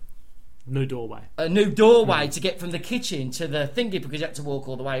new doorway, to get from the kitchen to the thingy because you had to walk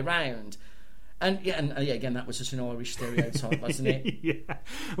all the way round. And again, that was just an Irish stereotype, wasn't it? Yeah.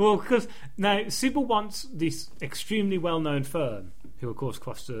 Well, because now Sybil wants this extremely well-known firm, who of course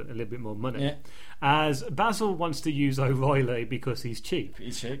costs a little bit more money, as Basil wants to use O'Reilly because he's cheap.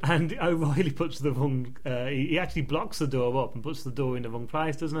 And O'Reilly puts the wrong... he actually blocks the door up and puts the door in the wrong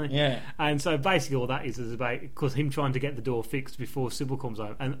place, doesn't he? Yeah. And so basically all that is about because him trying to get the door fixed before Sybil comes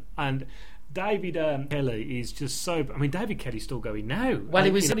home. And David Kelly is just so... I mean, David Kelly's still going now. Well,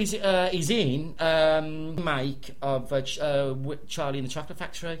 he's in remake of Charlie and the Chocolate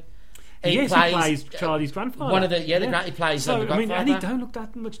Factory. He plays Charlie's grandfather. One of he plays the grandfather. And he don't look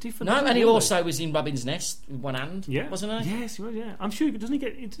that much different. No, and he also was in Robin's Nest with one hand, wasn't he? Yes, he was, yeah. I'm sure, does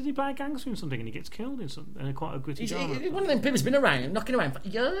he play a gangster in something and he gets killed in quite a gritty drama? One of them people has been around, knocking around for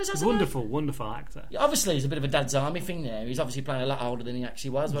years, hasn't he? Wonderful actor. Yeah, obviously, there's a bit of a Dad's Army thing there. He's obviously playing a lot older than he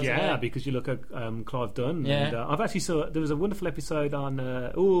actually was, wasn't he? Yeah, because you look at Clive Dunn. Yeah. And, I've actually saw... There was a wonderful episode on...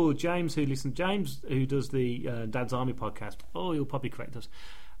 James, who does the Dad's Army podcast. Oh, he'll probably correct us.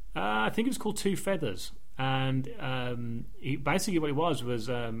 I think it was called Two Feathers, and basically what it was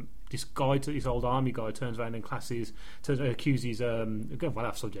this guy, this old army guy, turns around and accuses well,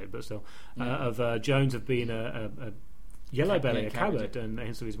 off subject, but still, of Jones of being a yellow belly, a coward, and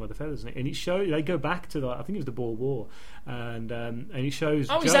hence the reason why the feathers. And it shows they go back to I think it was the Boer War, and it shows.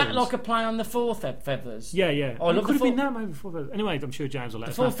 Oh, Jones. Is that like a play on the Four Feathers? Yeah. Oh, it could have been that maybe Four Feathers. Anyway, I'm sure James will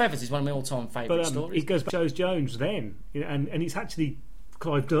let us know. The Four Feathers is one of my all-time favourite stories. It goes back, shows Jones then, and it's actually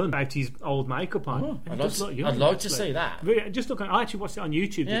Clive Dunn about his old makeup on. I'd like to see that. Just look, I actually watched it on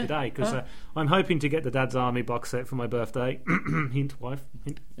YouTube the other day because I'm hoping to get the Dad's Army box set for my birthday. Hint, wife.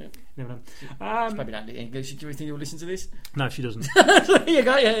 Hint. Yeah. Never know. Probably not English. Do you think you'll listen to this? No, she doesn't. There you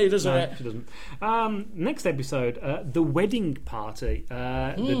go. Yeah, he doesn't. No, she doesn't. Next episode, The Wedding Party.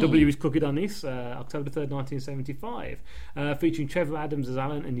 The W is crooked on this. October 3rd, 1975, featuring Trevor Adams as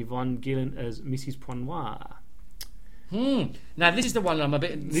Alan and Yvonne Gillan as Mrs. Poinoir. Now this is the one I'm a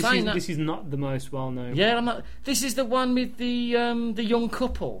bit. This is not the most well known. Yeah, I'm not. This is the one with the young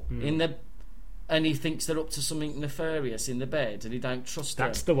couple in the, and he thinks they're up to something nefarious in the bed, and he don't trust them.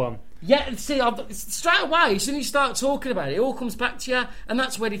 That's the one. Yeah, see, straight away, as soon as you start talking about it, it all comes back to you, and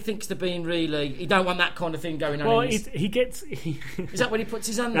that's where he thinks they're being really... He don't want that kind of thing going on. Well, he gets... Is that when he puts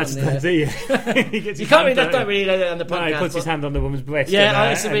his hand on there? That's it. He gets you can't read that, don't read it on the podcast. No, he puts his hand on the woman's breast.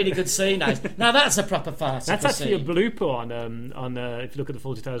 Yeah, it's a really good scene. Now that's a proper farce. That's actually a blooper on if you look at the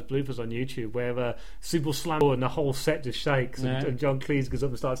Fawlty Towers bloopers on YouTube, where Sybil slams and the whole set just shakes, and John Cleese goes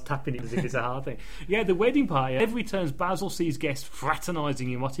up and starts tapping it as if it's a hard thing. Yeah, the wedding party. Every turn, Basil sees guests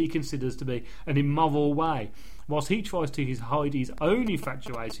fraternising in what he considers to be an immoral way, whilst he tries to hide his own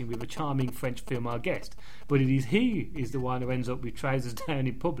infatuation with a charming French female guest. But it is he is the one who ends up with trousers down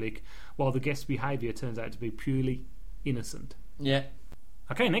in public, while the guest's behaviour turns out to be purely innocent. Yeah.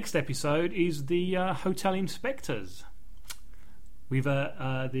 Okay, next episode is the Hotel Inspectors. With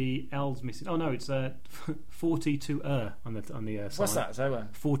the L's missing. Oh no, it's 40 to on the sign. What's that? So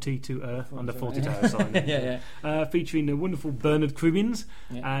 40 to on the Fawlty Towers sign. Featuring the wonderful Bernard Cribbins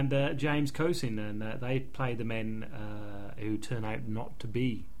and James Cosin, and they play the men who turn out not to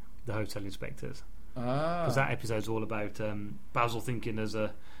be the hotel inspectors. Because that episode's all about Basil thinking there's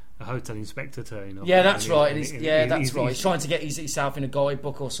a hotel inspector turning up. Yeah, that's right. That's right. He's trying to get himself in a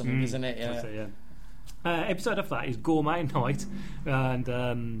guidebook or something, isn't it? Yeah. That's it, yeah. Episode after that is Gourmet Night,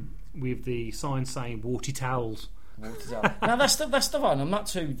 and with the sign saying "Waty Towels." Now that's the one. I'm not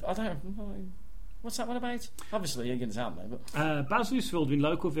too. I don't. What's that one about? Obviously, you're going to tell me. But Basil is thrilled when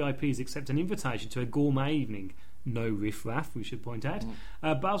local VIPs accept an invitation to a gourmet evening. No riff-raff, we should point out.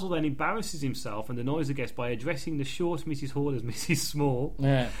 Basil then embarrasses himself and annoys the guest by addressing the short Mrs. Hall as Mrs. Small,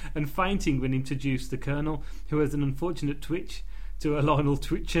 and fainting when introduced the Colonel, who has an unfortunate twitch to a Lionel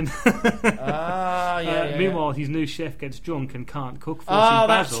twitching. Meanwhile, his new chef gets drunk and can't cook, forcing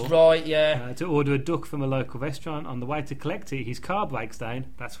Basil that's right, yeah. to order a duck from a local restaurant. On the way to collect it, his car breaks down.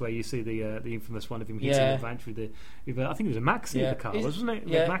 That's where you see the infamous one of him hitting the van with I think it was a Maxi the car, wasn't it?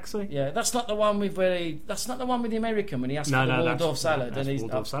 Yeah, Maxi. Yeah, that's not the one with that's not the one with the American when he asked for the Waldorf salad. That's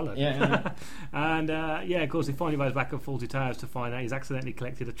Waldorf salad. Yeah. And of course, he finally goes back at Fawlty Towers to find out he's accidentally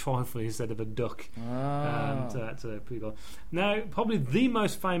collected a trifle instead of a duck. And that's pretty cool. Now, probably the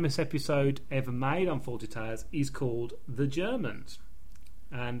most famous episode ever made on Fawlty Towers is called The Germans.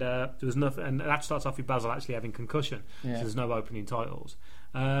 And there was nothing, and that starts off with Basil actually having concussion. So there's no opening titles.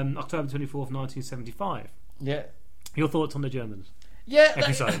 October 24th, 1975. Yeah. Your thoughts on The Germans? Yeah,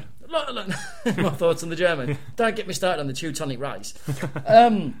 episode. Look, my thoughts on The German. Don't get me started on the Teutonic race.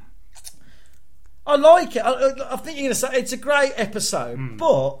 I like it. I think you're going to say it's a great episode,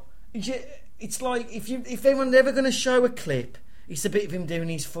 but it's like if anyone's ever going to show a clip, it's a bit of him doing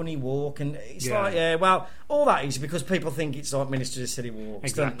his funny walk, and it's all that is because people think it's like Minister of City Walks.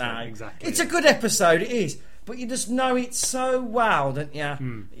 Exactly. It's a good episode, it is, but you just know it so well, don't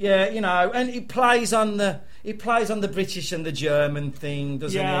you? Yeah, and it plays on the British and the German thing,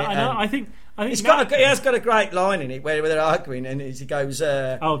 doesn't it? Yeah, I know. I think it has got a great line in it where they're arguing, and he goes,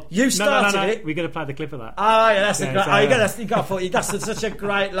 "You started it." We're going to play the clip of that. Oh yeah, that's that's such a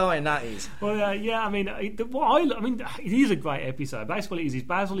great line. That is. Well, I mean, it is a great episode. Basically,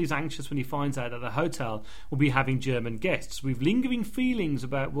 Basil is anxious when he finds out that the hotel will be having German guests with lingering feelings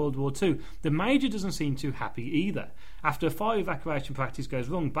about World War II. The Major doesn't seem too happy either. After a fire evacuation practice goes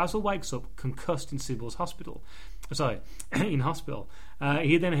wrong, Basil wakes up concussed in Sybil's hospital. In hospital.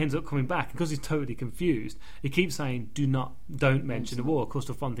 He then ends up coming back because he's totally confused. He keeps saying, don't mention the war. Of course,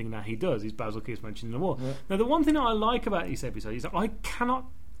 the fun thing that he does is Basil keeps mentioning the war. Yeah. Now, the one thing that I like about this episode is that I cannot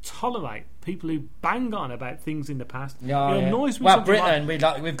tolerate people who bang on about things in the past. Annoys me. Well, Britain, we've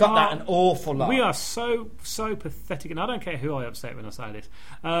got that an awful lot. We are so pathetic, and I don't care who I upset when I say this.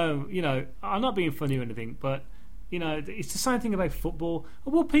 I'm not being funny or anything, but it's the same thing about football.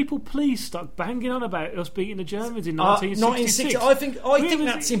 Will people please stop banging on about us beating the Germans in 1966? I think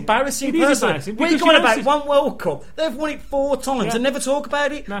that's embarrassing. It is embarrassing. We're going about one World Cup. They've won it 4 times and never talk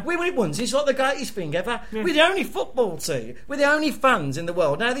about it. No. We won it once. It's like the greatest thing ever. Yeah. We're the only football team. We're the only fans in the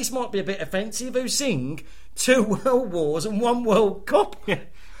world. Now, this might be a bit offensive who sing 2 World Wars and 1 World Cup. Yeah.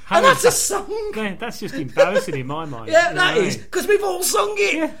 And that's a song. Yeah, that's just embarrassing in my mind. Yeah, that is, because we've all sung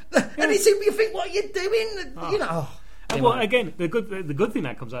it. Yeah. And you think, what are you doing? Well, again, the good thing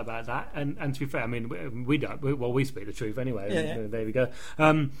that comes out about that, and to be fair, I mean, we don't. We speak the truth anyway. Yeah. There we go.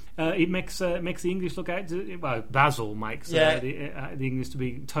 It makes the English look out. Basil makes the English to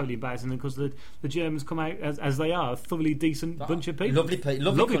be totally embarrassing because the Germans come out as they are, a thoroughly decent bunch of people. Lovely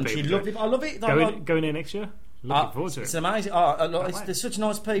country. People. I love it. Going there next year. Looking forward to it. It's amazing. They're such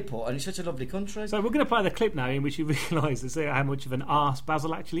nice people, and it's such a lovely country. So we're going to play the clip now in which you realise how much of an arse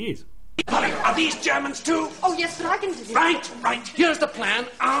Basil actually is. Polly, are these Germans too? Oh, yes, but I can do it. Right. Here's the plan.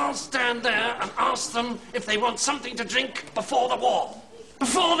 I'll stand there and ask them if they want something to drink before the war.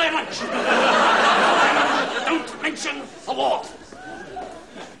 Before their lunch. Don't mention the war.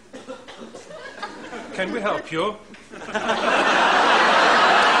 Can we help you?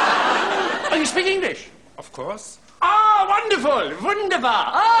 Oh, you speak English? Of course. Ah, wonderful,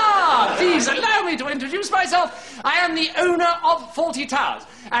 wunderbar. Please allow me to introduce myself. I am the owner of Fawlty Towers.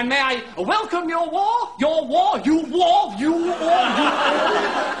 And may I welcome you war,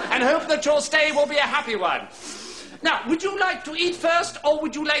 and hope that your stay will be a happy one. Now, would you like to eat first, or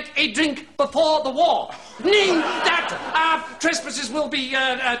would you like a drink before the war? Meaning that our trespasses will be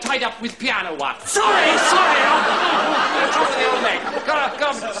tied up with piano wire. Sorry. Top of the old leg. Got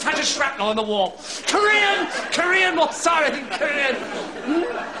had a shrapnel in the war. Korean war. Sorry, Korean.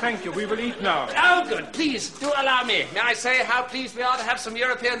 Thank you. We will eat now. Oh, good. Please, do allow me. May I say how pleased we are to have some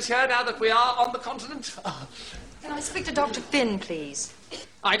Europeans here now that we are on the continent? Can I speak to Dr. Finn, please?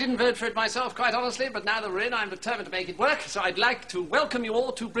 I didn't vote for it myself, quite honestly, but now that we're in, I'm determined to make it work, so I'd like to welcome you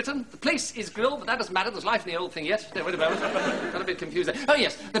all to Britain. The place is grilled, but that doesn't matter. There's life in the old thing yet. No, wait a moment. Got a bit confused there. Oh,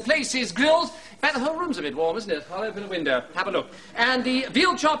 yes, the place is grilled. In fact, the whole room's a bit warm, isn't it? I'll open a window. Have a look. And the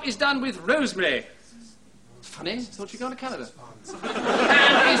veal chop is done with rosemary. Funny, thought you'd gone to Canada.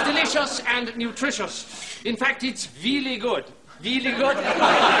 And it's delicious and nutritious. In fact, it's really good. Really good.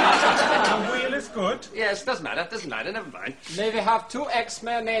 The wheel is good. Yes, doesn't matter, never mind. May we have 2 eggs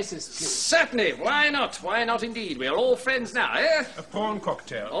mayonnaises, please? Certainly, why not? Why not indeed? We're all friends now, eh? A prawn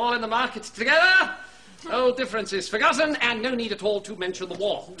cocktail. All in the market together. Old differences forgotten, and no need at all to mention the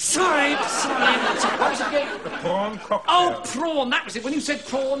war. Sorry. What was it again? The prawn cocktail. Oh, prawn, that was it. When you said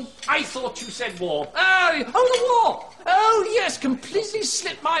prawn, I thought you said war. Oh, the war. Oh, yes, completely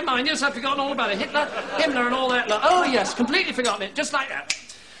slipped my mind. Yes, I've forgotten all about it. Himmler and all that. Oh, yes, completely forgotten it, just like that.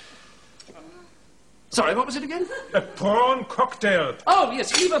 Sorry, what was it again? A prawn cocktail. Oh,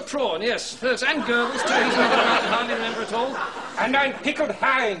 yes, Eva prawn, yes. And Goebbels, too. He's not going to hardly remember at all. And ein pickled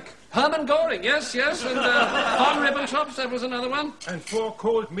herring. Hermann Göring, yes. And von Ribbentrop, that was another one. And 4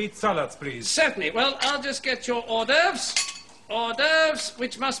 cold meat salads, please. Certainly. Well, I'll just get your hors d'oeuvres. Hors d'oeuvres,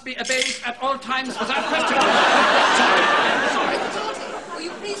 which must be obeyed at all times without question. Will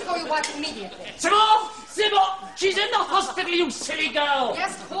you please call your wife immediately? Sybil! She's in the hospital, you silly girl!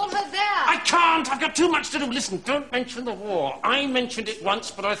 Yes, call her there. I can't! I've got too much to do. Listen, don't mention the war. I mentioned it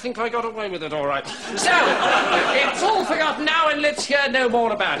once, but I think I got away with it all right. So, it's all forgotten now, and let's hear no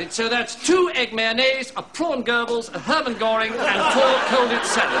more about it. So that's 2 egg mayonnaise, a prawn Goebbels, a Hermann Göring, and 4 colded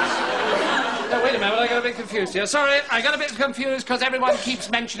salads. No, wait a minute, I got a bit confused here. Sorry, I got a bit confused because everyone keeps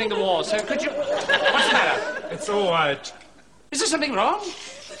mentioning the war. So could you... What's the matter? It's all right. Is there something wrong?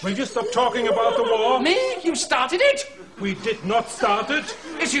 Will you stop talking about the war? Me? You started it? We did not start it.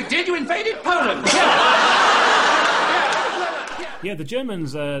 Yes, you did. You invaded Poland. Yeah, the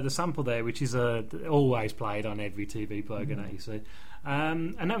Germans, the sample there, which is always played on every TV programme, you see.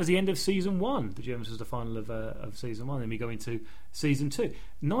 And that was the end of season 1. The Germans was the final of season 1. Then we go into season 2.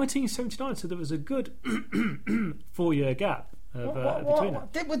 1979, so there was a good 4-year gap between them.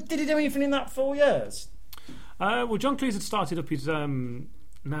 Did he do anything in that 4 years? Well, John Cleese had started up his...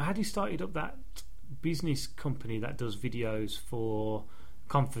 Now, had he started up that business company that does videos for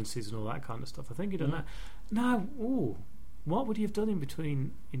conferences and all that kind of stuff? I think he'd done that. No, what would he have done in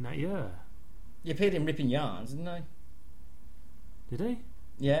that year? He appeared in Ripping Yarns, didn't he? Did he?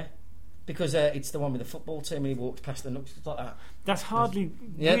 Yeah. Because it's the one with the football team and he walked past the nooks like that. That's hardly...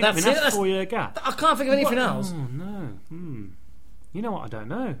 Yeah, that's a 4-year gap. I can't think of anything else. Oh, no. You know what? I don't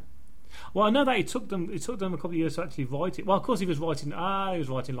know. Well, I know that it took them a couple of years to actually write it. Well, of course, he was writing Life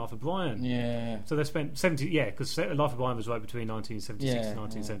of Brian. Yeah. So they spent 70. Yeah, because Life of Brian was right between 1976 and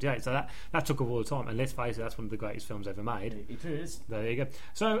 1978. So that took up all the time. And let's face it, that's one of the greatest films ever made. It is. There you go.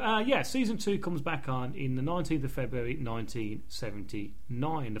 So season 2 comes back on in the 19th of February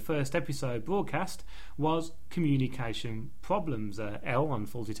 1979. The first episode broadcast was Communication Problems. L on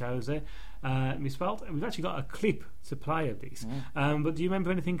Fawlty Towers there. Misspelled. And we've actually got a clip to play of this. But do you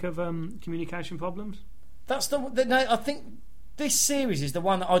remember anything of Communication Problems? That's I think this series is the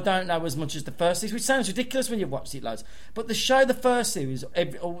one that I don't know as much as the first series, which sounds ridiculous when you've watched it loads. But the first series,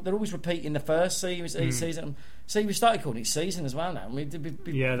 they're always repeating the first series each season. See, we started calling it season as well now.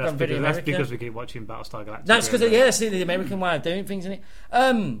 That's because we keep watching Battlestar Galactica. That's because the American way of doing things, isn't it?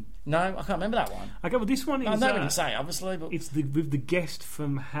 No, I can't remember that one. Okay, well, this one is... I'm not going to say, obviously, but... It's with the guest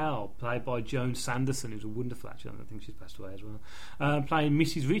from Hell, played by Joan Sanderson, who's a wonderful actress. I think she's passed away as well. Playing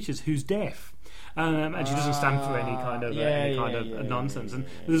Mrs. Richards, who's deaf. And she doesn't stand for any kind of nonsense. And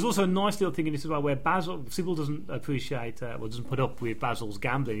there's also a nice little thing in this as well, where Sybil doesn't appreciate, doesn't put up with Basil's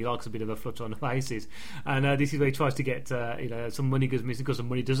gambling. He likes a bit of a flutter on the faces. And this is where he tries to get some money goes missing, because some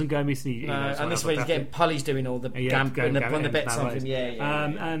money doesn't go missing. And this is where he's getting Polly's doing all the gambling, the bets on him.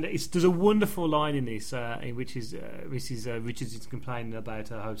 And there's a wonderful line in this, in which is Mrs. Richards is complaining about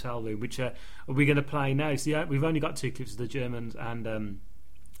her hotel room, which we're going to play now. So we've only got 2 clips of the Germans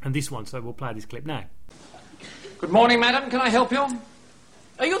and this one, so we'll play this clip now. Good morning, madam. Can I help you?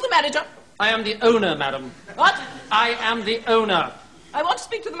 Are you the manager? I am the owner, madam. What? I am the owner. I want to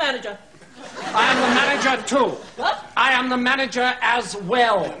speak to the manager. I am the manager too. What? I am the manager as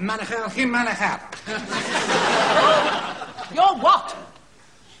well. Manager. You're what?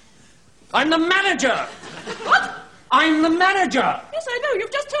 I'm the manager. What? I'm the manager. Yes, I know.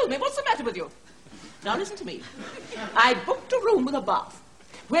 You've just told me. What's the matter with you? Now listen to me. I booked a room with a bath.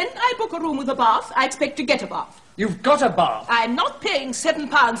 When I book a room with a bath, I expect to get a bath. You've got a bath. I'm not paying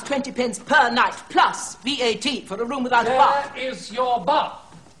 £7.20 per night plus VAT for a room without a bath. Where is your bath?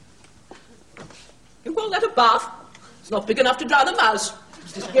 You call that a bath? It's not big enough to drown a mouse.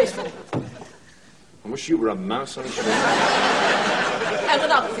 It's disgraceful. I wish you were a mouse on a show. And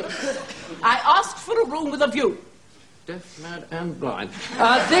another thing. I asked for a room with a view. Deaf, mad, and blind.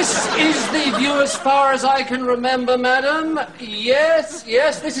 This is the view as far as I can remember, madam. Yes,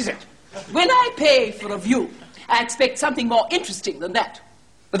 this is it. When I pay for a view, I expect something more interesting than that.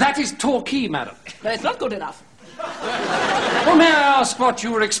 That is Torquay, madam. That's not good enough. Well, may I ask what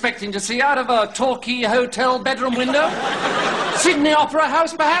you were expecting to see out of a Torquay hotel bedroom window? Sydney Opera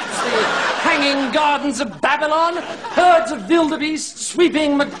House, perhaps? The hanging gardens of Babylon? Herds of wildebeest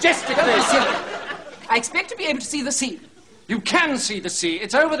sweeping majestically? I expect to be able to see the sea. You can see the sea.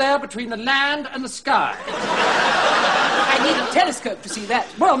 It's over there between the land and the sky. I need a telescope to see that.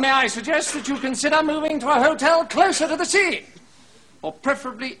 Well, may I suggest that you consider moving to a hotel closer to the sea? Or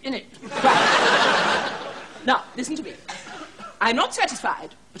preferably in it. Right. Now, listen to me. I'm not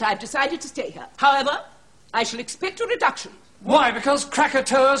satisfied, but I've decided to stay here. However, I shall expect a reduction. Why? Because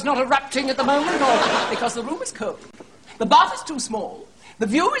Krakatoa's not erupting at the moment, or...? Because the room is cold. The bath is too small, the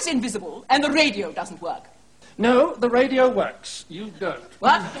view is invisible, and the radio doesn't work. No, the radio works. You don't.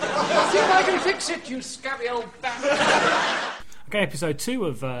 What? See if I can fix it, you scabby old bastard. Okay, episode 2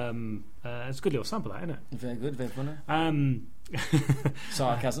 of it's a good little sample, that, isn't it? Very good, very funny.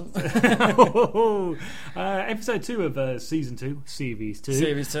 Sarcasm. Episode 2 of season 2, series 2.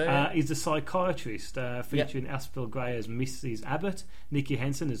 Series 2, is The Psychiatrist, featuring Aspel Gray as Mrs. Abbott, Nicky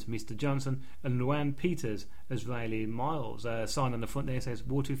Henson as Mr. Johnson, and Luann Peters as Raylene Miles. Sign on the front there says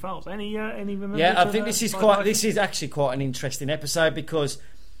War Too Fast. Any remembrance? Yeah, I think this is actually quite an interesting episode, because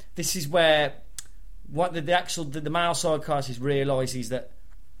this is where what the male psychiatrist realises that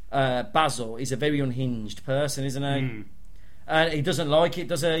Basil is a very unhinged person, isn't he? And he doesn't like it,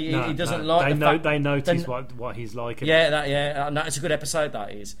 does he? He doesn't like they notice what he's like. Yeah, no, it's a good episode,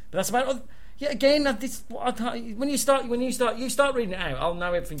 that is. But that's about. Yeah, again, when you start reading it out, I'll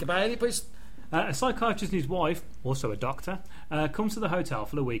know everything about it. But it's, a psychiatrist and his wife, also a doctor, comes to the hotel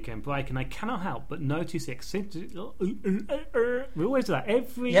for the weekend break, and they cannot help but notice the eccentric. We always do that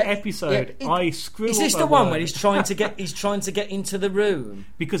every episode. Yeah, I screw. Is this the one where he's trying to get into the room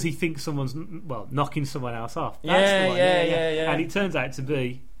because he thinks someone's knocking someone else off? That's the one. Yeah. And it turns out to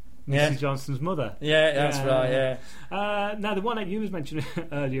be Mrs. Johnson's mother. Yeah, that's right. Yeah. Now, the one that you was mentioning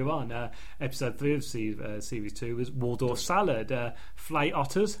earlier on, episode 3 of series 2, was Waldorf Salad. Flay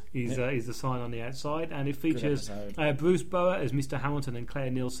Otters is the sign on the outside, and it features Bruce Bower as Mr. Hamilton and Claire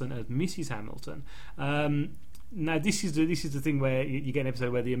Nielsen as Mrs. Hamilton. Now, this is the thing where you get an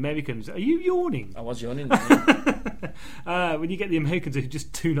episode where the Americans. Are you yawning? I was yawning. When you get the Americans who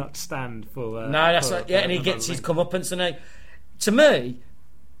just do not stand for. No, that's right. Yeah, and he gets his comeuppance, and to me.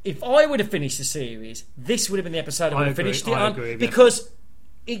 If I would have finished the series, this would have been the episode I would have finished it on, because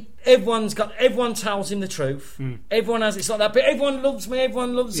everyone tells him the truth. Everyone has it's like that, but everyone loves me.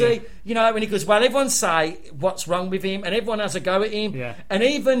 Everyone loves you. You know, when he goes, well, everyone say what's wrong with him, and everyone has a go at him, and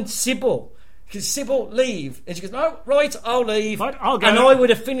even Sybil. Because Sybil leave, and she goes, "No, right, I'll leave." Right, I'll go. And I would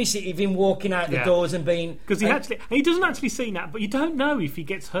have finished it with him walking out the doors and being because he doesn't actually see that, but you don't know if he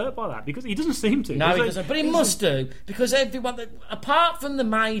gets hurt by that because he doesn't seem to. No, he doesn't, but he must do because everyone, apart from the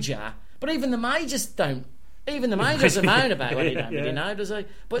Major, but even the Majors don't. Even the Major doesn't moan about what he don't really know, does he?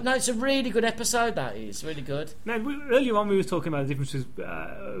 But no, it's a really good episode. That is really good. Now, earlier on we were talking about the differences.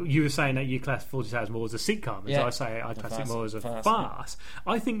 You were saying that you class 40,000 more as a sitcom, as I say I class it more as a farce.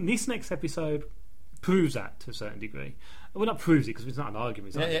 I think this next episode proves that to a certain degree. Well, not proves it because it's not an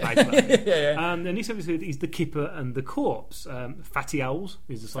argument. It's not a debate about it. And this episode is The Kipper and the Corpse. Fatty Owls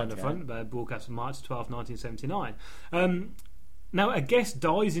is the sign on the front. Broadcast from March 12, 1979. Now, a guest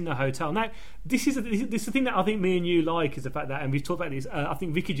dies in the hotel. Now, this is the thing that I think me and you like, is the fact that, and we've talked about this, I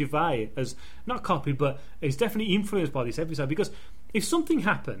think Ricky Gervais has not copied, but is definitely influenced by this episode, because if something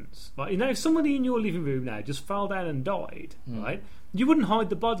happens, right, if somebody in your living room now just fell down and died, right, you wouldn't hide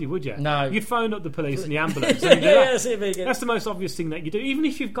the body, would you? No. You'd phone up the police and the ambulance. That's the most obvious thing that you do. Even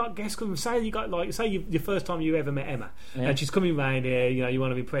if you've got guests coming, say the first time you ever met Emma, and she's coming round here, you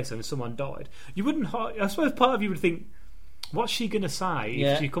want to impress her, and someone died. You wouldn't hide. I suppose part of you would think, what's she going to say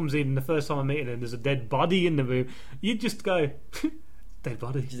if she comes in the first time I meet her and there's a dead body in the room? You'd just go, dead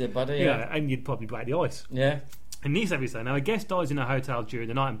body. Dead body, yeah. And you'd probably break the ice. Yeah. In this episode, now a guest dies in a hotel during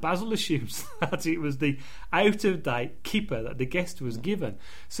the night, and Basil assumes that it was the out-of-date kipper that the guest was given.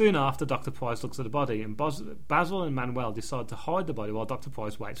 Soon after, Dr. Price looks at the body, and Basil and Manuel decide to hide the body while Dr.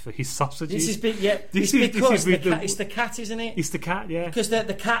 Price waits for his sausages. It's because it's the cat, isn't it? It's the cat, yeah. Because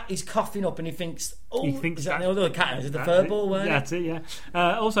the cat is coughing up, and he thinks, is that the other cat? Is it the furball one? That's it, yeah.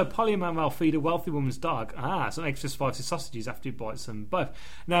 Also, Polly and Manuel feed a wealthy woman's dog some extra spicy sausages after he bites them both.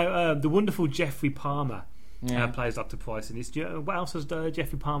 Now, the wonderful Jeffrey Palmer plays Dr. Price in this. What else has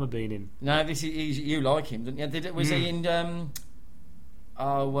Jeffrey Palmer been in? No, you like him, don't you? Was he in? He's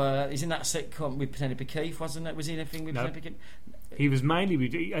in that sitcom with Penelope Keith, wasn't it? Was he in anything with Penelope Keith? He was mainly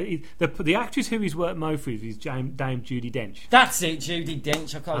with the actress who he's worked most with is Dame Judi Dench. That's it, Judi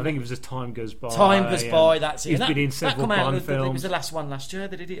Dench. I think it was as Time Goes By. Time Goes By. That's it. He's been in several Bond films. It was the last one last year.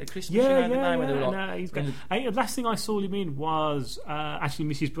 They did it at Christmas. He's got. The last thing I saw him in was actually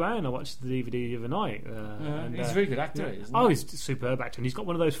Mrs. Brown. I watched the DVD the other night. He's a very good actor. Isn't he? He's a superb actor, and he's got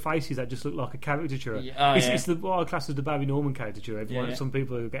one of those faces that just look like a caricature. It's what I class as the Barry Norman caricature. Some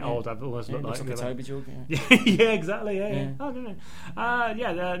people who get old have almost look like a Toby joke. Yeah, exactly. Yeah. Oh, no.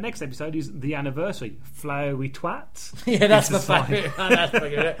 The next episode is the anniversary. Flowery Twat. Yeah, that's my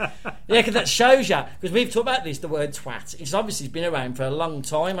favourite. Because that shows you, because we've talked about this, the word twat. It's obviously been around for a long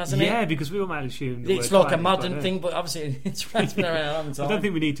time, hasn't it? Yeah, because we all might assume it's like a modern thing, but obviously it's been around a long time. I don't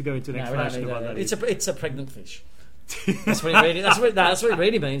think we need to go into an explanation about that. It's a pregnant fish. That's what it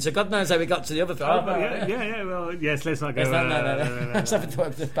really means. So God knows how we got to the other film. Well, yes. Let's not go. No. Let's have a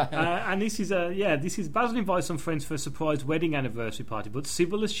talk about and this is Basil invites some friends for a surprise wedding anniversary party, but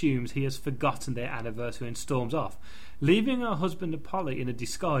Sybil assumes he has forgotten their anniversary and storms off, leaving her husband Polly in a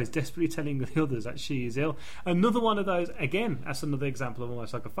disguise, desperately telling the others that she is ill. Another one of those. Again, that's another example of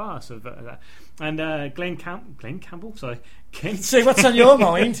almost like a farce of that. And Glenn Campbell. Sorry, Ken. See what's on your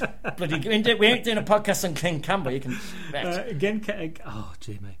mind. Bloody, we ain't doing a podcast on Glenn Campbell. You can.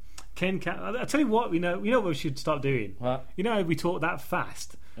 Jimmy. Ken Campbell. I tell you what, we know what we should start doing. What? We talk that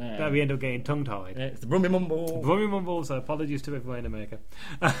fast that we end up getting tongue tied. It's the Brummy Mumble. So apologies to everyone in America.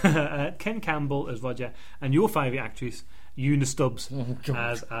 Ken Campbell as Roger, and your favourite actress, Una Stubbs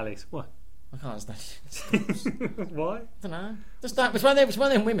as Alice. What? I can't stand. Why? I don't know. It's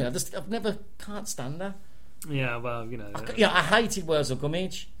one of them women. I've never can't stand her. Yeah, well, I hated Wurzel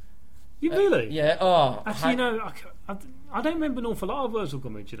Gummidge. You really? Yeah. Oh, actually, I don't remember an awful lot of Wurzel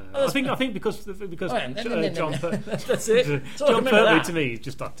Gummidge. I think because John that's it. John Pertwee to me is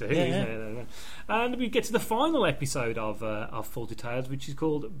just Doctor Who. Yeah. And we get to the final episode of Fawlty Tales, which is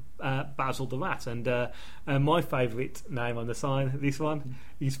called Basil the Rat, and my favourite name on the sign, this one,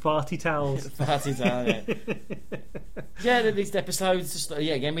 is Farty Tales. Farty Tales. Yeah, these episodes just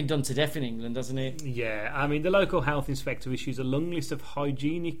again been done to death in England, hasn't it? Yeah, I mean the local health inspector issues a long list of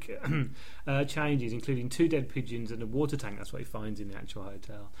hygienic changes, including 2 dead pigeons and a water tank. That's what he finds in the actual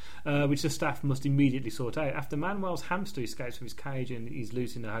hotel, which the staff must immediately sort out. After Manuel's hamster escapes from his cage and is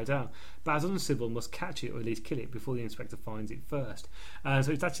loose in the hotel, Basil and Sybil must catch it or at least kill it before the inspector finds it first.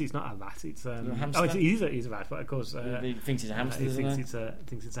 So it's not a rat. It's a hamster. He's a rat, but of course he thinks it's a hamster. He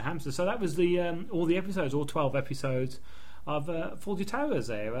thinks it's a hamster. So that was the all the episodes, all 12 episodes of Fawlty Towers.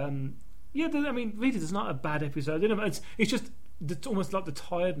 There, really, there's not a bad episode in them. It's just almost like the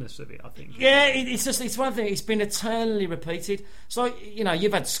tiredness of it, I think. Yeah, it's one thing. It's been eternally repeated. So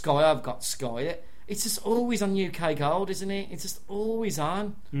you've had Sky. I've got Sky. It's just always on UK Gold, isn't it? It's just always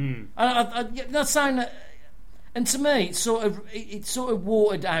on. I'm not saying that. And to me, it's sort of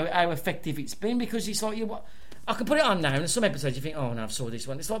watered how effective it's been, because it's like I can put it on now, and some episodes you think, oh no, I've saw this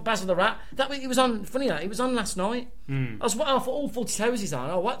one. It's like Basil the Rat. It was on. Funny that it was on last night. I thought all 40 Towers is on.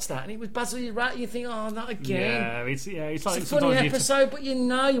 Oh, what's that? And it was Basil the Rat. You think, oh, not again. Yeah, it's like a funny episode, but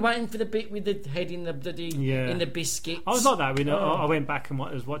you're waiting for the bit with the head in the in the biscuits. I was like that. I went back and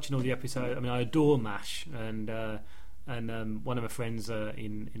was watching all the episodes. I mean, I adore MASH, and one of my friends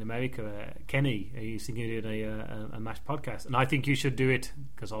in America, Kenny, he's thinking of doing a MASH podcast, and I think you should do it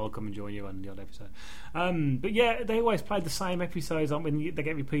because I'll come and join you on the odd episode. But yeah, they always play the same episodes when they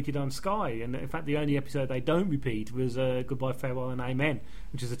get repeated on Sky, and in fact the only episode they don't repeat was Goodbye, Farewell and Amen,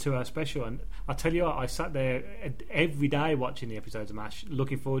 which is a 2-hour special. And I tell you what, I sat there every day watching the episodes of MASH,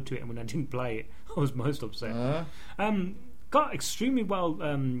 looking forward to it, and when I didn't play it, I was most upset. Got extremely well,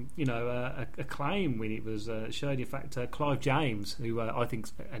 acclaim when it was shown. In fact, Clive James, who I think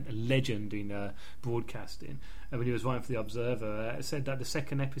is a legend in broadcasting, when he was writing for The Observer, said that the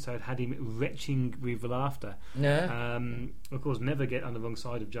second episode had him retching with laughter. Yeah. Of course, never get on the wrong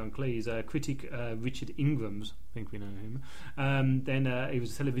side of John Cleese. Critic Richard Ingrams, I think we know him. Then he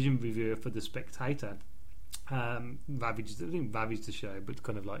was a television reviewer for The Spectator. Ravaged the show, but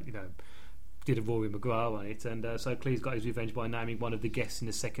kind of like, did a Rory McGrath on it, and so Cleese got his revenge by naming one of the guests in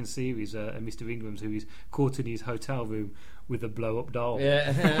the second series, Mr. Ingrams, who is caught in his hotel room with a blow-up doll.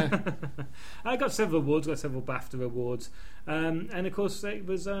 Yeah. I got several awards, got several BAFTA awards, and of course it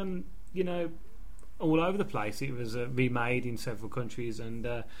was, all over the place. It was remade in several countries, and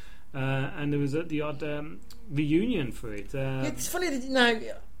there was the odd reunion for it. It's funny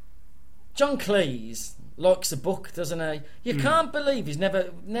that John Cleese likes a book, doesn't he? You can't believe he's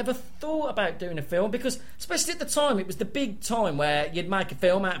never thought about doing a film, because especially at the time it was the big time where you'd make a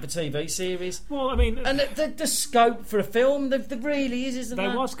film out of a TV series. Well, I mean, and the scope for a film there really is, isn't there?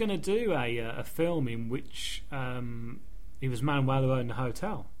 They was going to do a film in which It was Manuel who owned the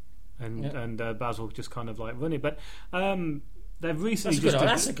hotel, and Basil just kind of like run it. But they've recently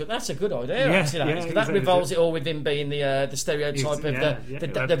that's a good idea. Actually, because that revolves it all with him being the stereotype of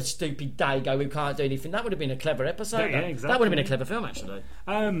the stupid dago who can't do anything. That would have been a clever episode. Exactly. That would have been a clever film, actually.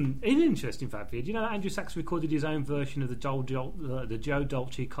 An interesting fact for you. Do you know that Andrew Sachs recorded his own version of the Joe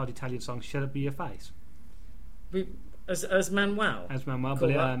Dolce Cod Italian song "Shut Up Be Your Face"? As Manuel, cool,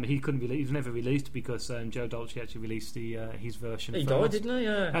 but he couldn't release. He was never released because Joe Dolce actually released his version. He died, didn't he?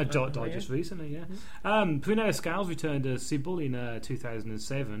 Died just recently. Prunella Scales returned as Sybil in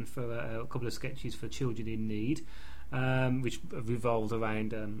 2007 for a couple of sketches for Children in Need, which revolved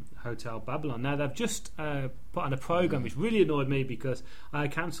around Hotel Babylon. Now they've just put on a program which really annoyed me because I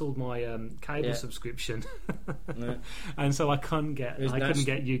cancelled my cable subscription, and so I couldn't get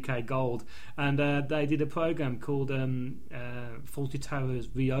UK Gold. And they did a program called Fawlty Towers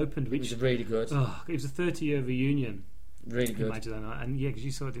Reopened, which was really good. It was a 30-year reunion. Really good. Imagine that. And because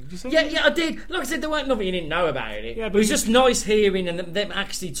you saw it. Did you see it? Yeah, I did. Like I said, there weren't nothing you didn't know about it. Yeah, but it was just nice hearing and them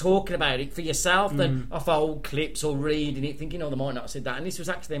actually talking about it for yourself than off old clips or reading it, thinking, they might not have said that. And this was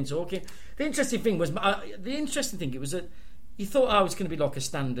actually them talking. The interesting thing was it was that you thought it was going to be like a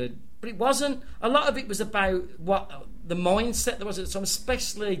standard, but it wasn't. A lot of it was about what the mindset there was at the time,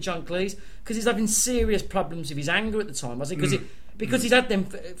 especially John Cleese, because he's having serious problems with his anger at the time, wasn't he? Because he's had them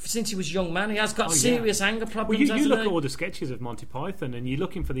since he was a young man. He has got serious anger problems. Well, you look at all the sketches of Monty Python and you're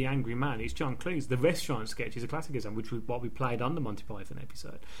looking for the angry man. It's John Cleese. The restaurant sketch is a classic example, which was what we played on the Monty Python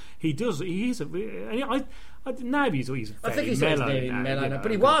episode. He is a... now he's I think he's mellow, but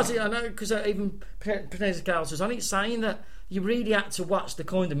he was. I know, because even Prunella Scales was on it saying that you really had to watch the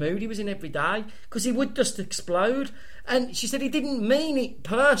kind of mood he was in every day because he would just explode. And she said he didn't mean it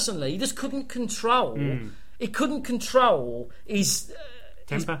personally. He just couldn't control... He couldn't control his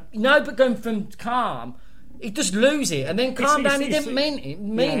temper. But going from calm, he'd just lose it, and then calm down. He didn't mean it.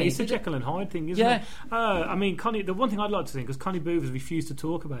 It's a Jekyll and Hyde thing, isn't it? I mean, Connie. The one thing I'd like to think, because Connie Booth has refused to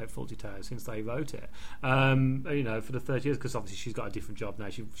talk about Fawlty Towers since they wrote it. For the 30 years, because obviously she's got a different job now.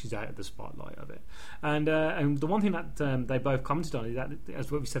 She's out of the spotlight of it. And the one thing that they both commented on is that,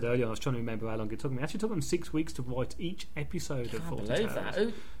 as what we said earlier, I was trying to remember how long it took me. It actually took them 6 weeks to write each episode of Fawlty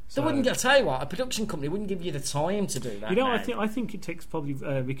Towers. So, I tell you what, a production company wouldn't give you the time to do that. I think it takes probably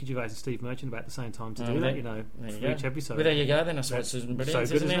Ricky Gervais and Steve Merchant about the same time to do that. For each episode. Well, there you go. Then that's what's brilliant, so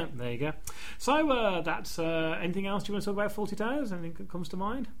good, isn't it? There you go. So that's anything else you want to talk about Fawlty Towers? Anything that comes to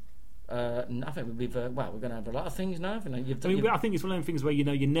mind? I think we're going to have a lot of things now. I think it's one of those things where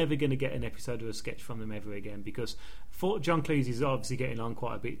you're never going to get an episode or a sketch from them ever again because John Cleese is obviously getting on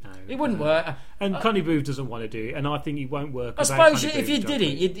quite a bit now. It wouldn't work, and Connie Booth doesn't want to do it, and I think it won't work. I suppose if you did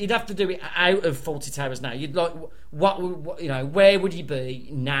it, you'd have to do it out of Fawlty Towers now. You'd like where would he be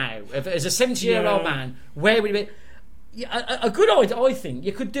now as a 70-year-old man? Where would he be? A good idea, I think.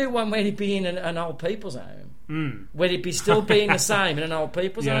 You could do one where he'd be in an old people's home, where he'd be still being the same in an old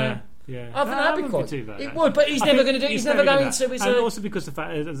people's home. Yeah, I think that'd be quite. It would, but he's never going to do it. He's never going to. And also because the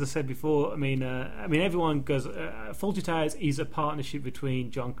fact, as I said before, I mean, everyone goes. Fawlty Towers is a partnership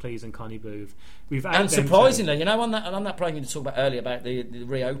between John Cleese and Connie Booth. And surprisingly, on that program you talked about earlier about the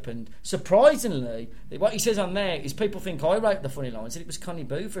reopened. Surprisingly, what he says on there is people think I wrote the funny lines, and it was Connie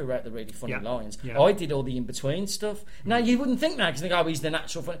Booth who wrote the really funny lines. Yeah. I did all the in between stuff. Now you wouldn't think that because he's the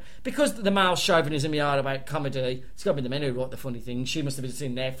natural funny because the male chauvinism you are about comedy. It's got to be the men who wrote the funny things. She must have been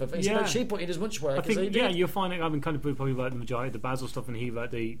sitting there for. She put in as much work. I think, as he did. You'll find it. I mean, Connie Booth probably wrote the majority of the Basil stuff, and he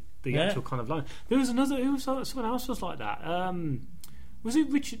wrote the actual kind of line. There was someone else was like that. Was it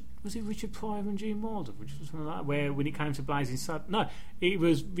Richard Pryor and Gene Wilder, which was something like that, where when it came to Blazing Saddles? No, it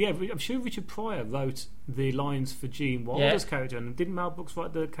was. Yeah, I'm sure Richard Pryor wrote the lines for Gene Wilder's character, and didn't Mel Brooks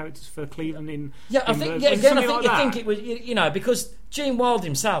write the characters for Cleveland in? Yeah, I think. Yeah, again, I think it was. Because Gene Wilder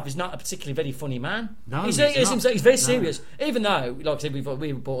himself is not a particularly very funny man. No, he's very serious. Even though, like I said, we were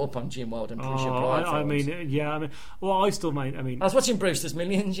brought up on Gene Wilder and Richard Pryor. I still mean. I was watching Brewster's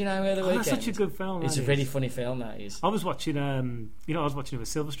Millions, the weekend. That's such a good film. It's a really funny film. That is. I was watching. I was watching it with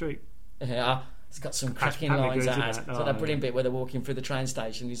Silver Street. Yeah, it's got some cracking lines. That brilliant bit where they're walking through the train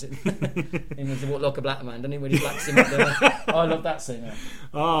station. He's like a black man, doesn't he? When he blacks him up there. I love that scene.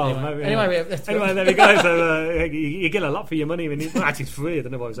 Anyway, there we go. So you get a lot for your money when it's free. I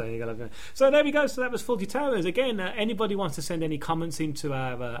don't know what I'm saying. So there we go. So that was Fawlty Towers. Again, anybody wants to send any comments into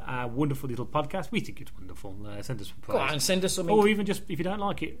our wonderful little podcast? We think it's wonderful. Send us some praise. Go on, send us something. Or even just if you don't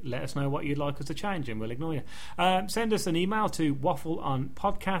like it, let us know what you'd like us to change, and we'll ignore you. Send us an email to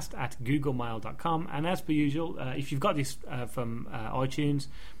waffleonpodcast@googlemail.com. And as per usual, if you've got this from iTunes,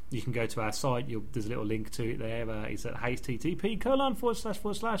 you can go to our site. There's a little link to it there. It's at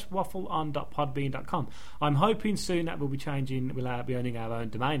http://waffleon.podbean.com. I'm hoping soon that we'll be changing. We'll be owning our own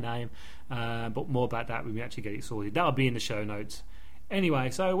domain name, but more about that when we actually get it sorted. That'll be in the show notes. Anyway,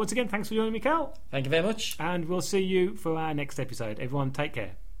 so once again, thanks for joining me, Cal. Thank you very much. And we'll see you for our next episode. Everyone, take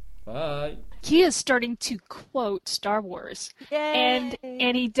care. Bye. He is starting to quote Star Wars. Yay.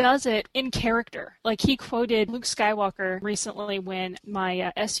 And he does it in character. Like, he quoted Luke Skywalker recently when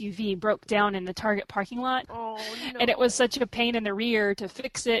my SUV broke down in the Target parking lot. Oh, no. And it was such a pain in the rear to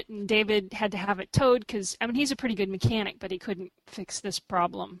fix it, and David had to have it towed because, I mean, he's a pretty good mechanic, but he couldn't fix this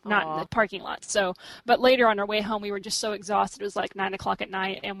problem, not in the parking lot. So, but later on our way home, we were just so exhausted. It was like 9 o'clock at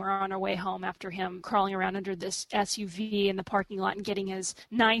night, and we're on our way home after him crawling around under this SUV in the parking lot and getting his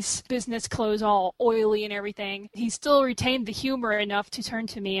nice business clothes all oily and everything. He still retained the humor enough to turn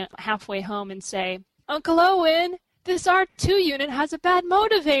to me halfway home and say, "Uncle Owen, this R2 unit has a bad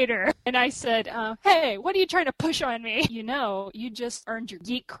motivator." And I said, "Hey, what are you trying to push on me?" You know, you just earned your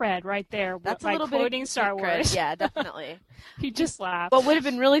geek cred right there by quoting Star Wars. Yeah, definitely. He just laughed. What would have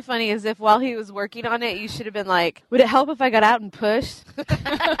been really funny is if while he was working on it, you should have been like, "Would it help if I got out and pushed?"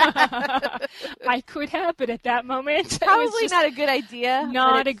 I could have, but at that moment, Probably not a good idea.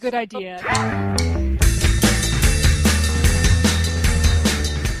 Not a good idea.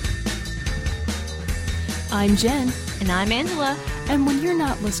 I'm Jen. And I'm Angela. And when you're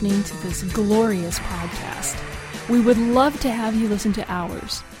not listening to this glorious podcast, we would love to have you listen to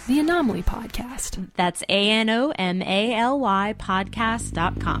ours, the Anomaly Podcast. That's ANOMALY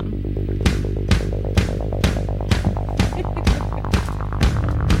podcast.com.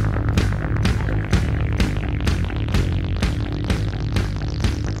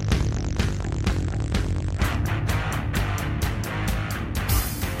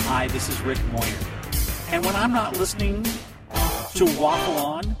 Hi, this is Rick Moyer. And when I'm not listening to Waffle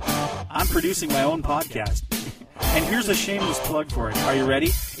On, I'm producing my own podcast. And here's a shameless plug for it. Are you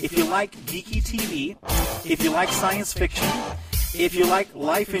ready? If you like geeky TV, if you like science fiction, if you like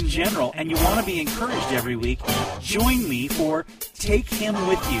life in general, and you want to be encouraged every week, join me for Take Him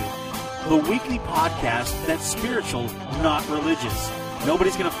With You, the weekly podcast that's spiritual, not religious.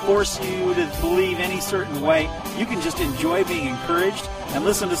 Nobody's going to force you to believe any certain way. You can just enjoy being encouraged and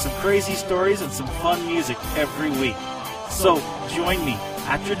listen to some crazy stories and some fun music every week. So join me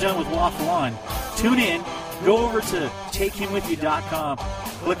after you're done with Waffle On. Tune in, go over to takehimwithyou.com,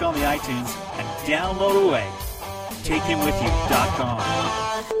 click on the iTunes, and download away. Takehimwithyou.com.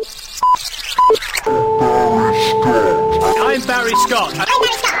 I'm Barry Scott.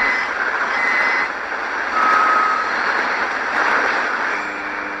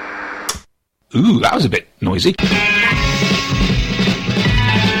 Ooh, that was a bit noisy.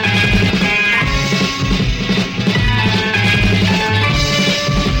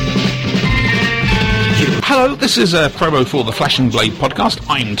 Hello, this is a promo for the Flash and Blade podcast.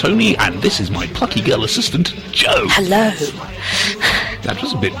 I'm Tony, and this is my plucky girl assistant, Jo. Hello. That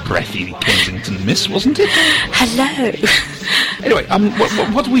was a bit breathy, Kensington Miss, wasn't it? Hello. Anyway,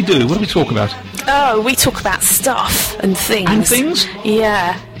 what do we do? What do we talk about? Oh, we talk about stuff and things. And things?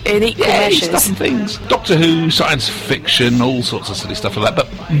 Yeah, in equal measures. Stuff and things. Doctor Who, science fiction, all sorts of silly stuff like that,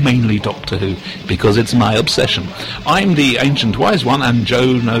 but mainly Doctor Who, because it's my obsession. I'm the ancient wise one, and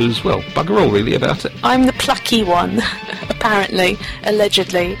Jo knows, well, bugger all really about it. I'm the plucky one, apparently,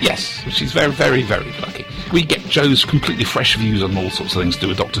 allegedly. Yes, she's very, very, very plucky. We get Jo's completely fresh views on all sorts of things to do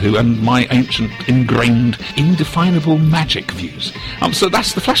with Doctor Who, and my ancient, ingrained, indefinable magic views. So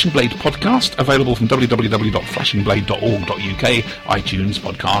that's the Flash and Blade podcast, available from www.flashandblade.org.uk, iTunes,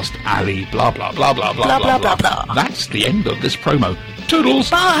 Podcast Alley, blah, blah, blah, blah, blah, blah, blah, blah. That's the end of this promo. Toodles!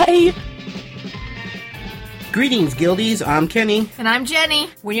 Bye! Greetings, Guildies. I'm Kenny. And I'm Jenny.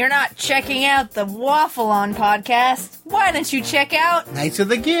 When you're not checking out the Waffle On podcast, why don't you check out Knights of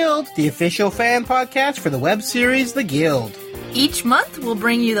the Guild, the official fan podcast for the web series The Guild. Each month, we'll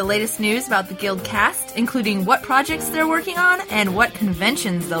bring you the latest news about the Guild cast, including what projects they're working on and what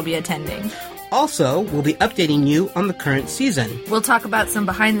conventions they'll be attending. Also, we'll be updating you on the current season. We'll talk about some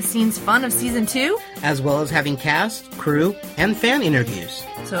behind-the-scenes fun of Season 2. As well as having cast, crew, and fan interviews.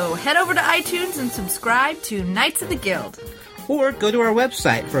 So head over to iTunes and subscribe to Knights of the Guild. Or go to our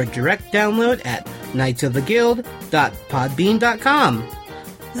website for a direct download at knightsoftheguild.podbean.com.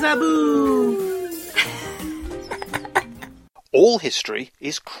 Zaboo! All history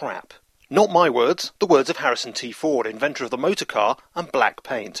is crap. Not my words, the words of Harrison T. Ford, inventor of the motor car and black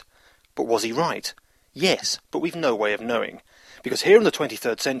paint. But was he right? Yes, but we've no way of knowing. Because here in the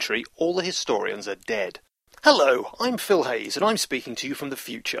 23rd century, all the historians are dead. Hello, I'm Phil Hayes, and I'm speaking to you from the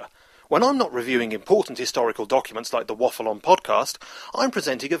future. When I'm not reviewing important historical documents like the Waffle On podcast, I'm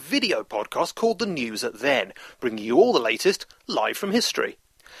presenting a video podcast called The News at Then, bringing you all the latest live from history.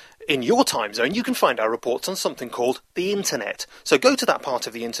 In your time zone, you can find our reports on something called the Internet. So go to that part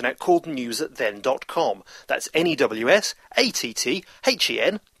of the Internet called newsathen.com. That's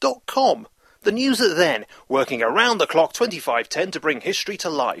NEWSATTHEN.com. The News at Then, working around the clock 25/10 to bring history to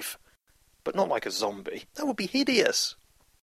life. But not like a zombie. That would be hideous.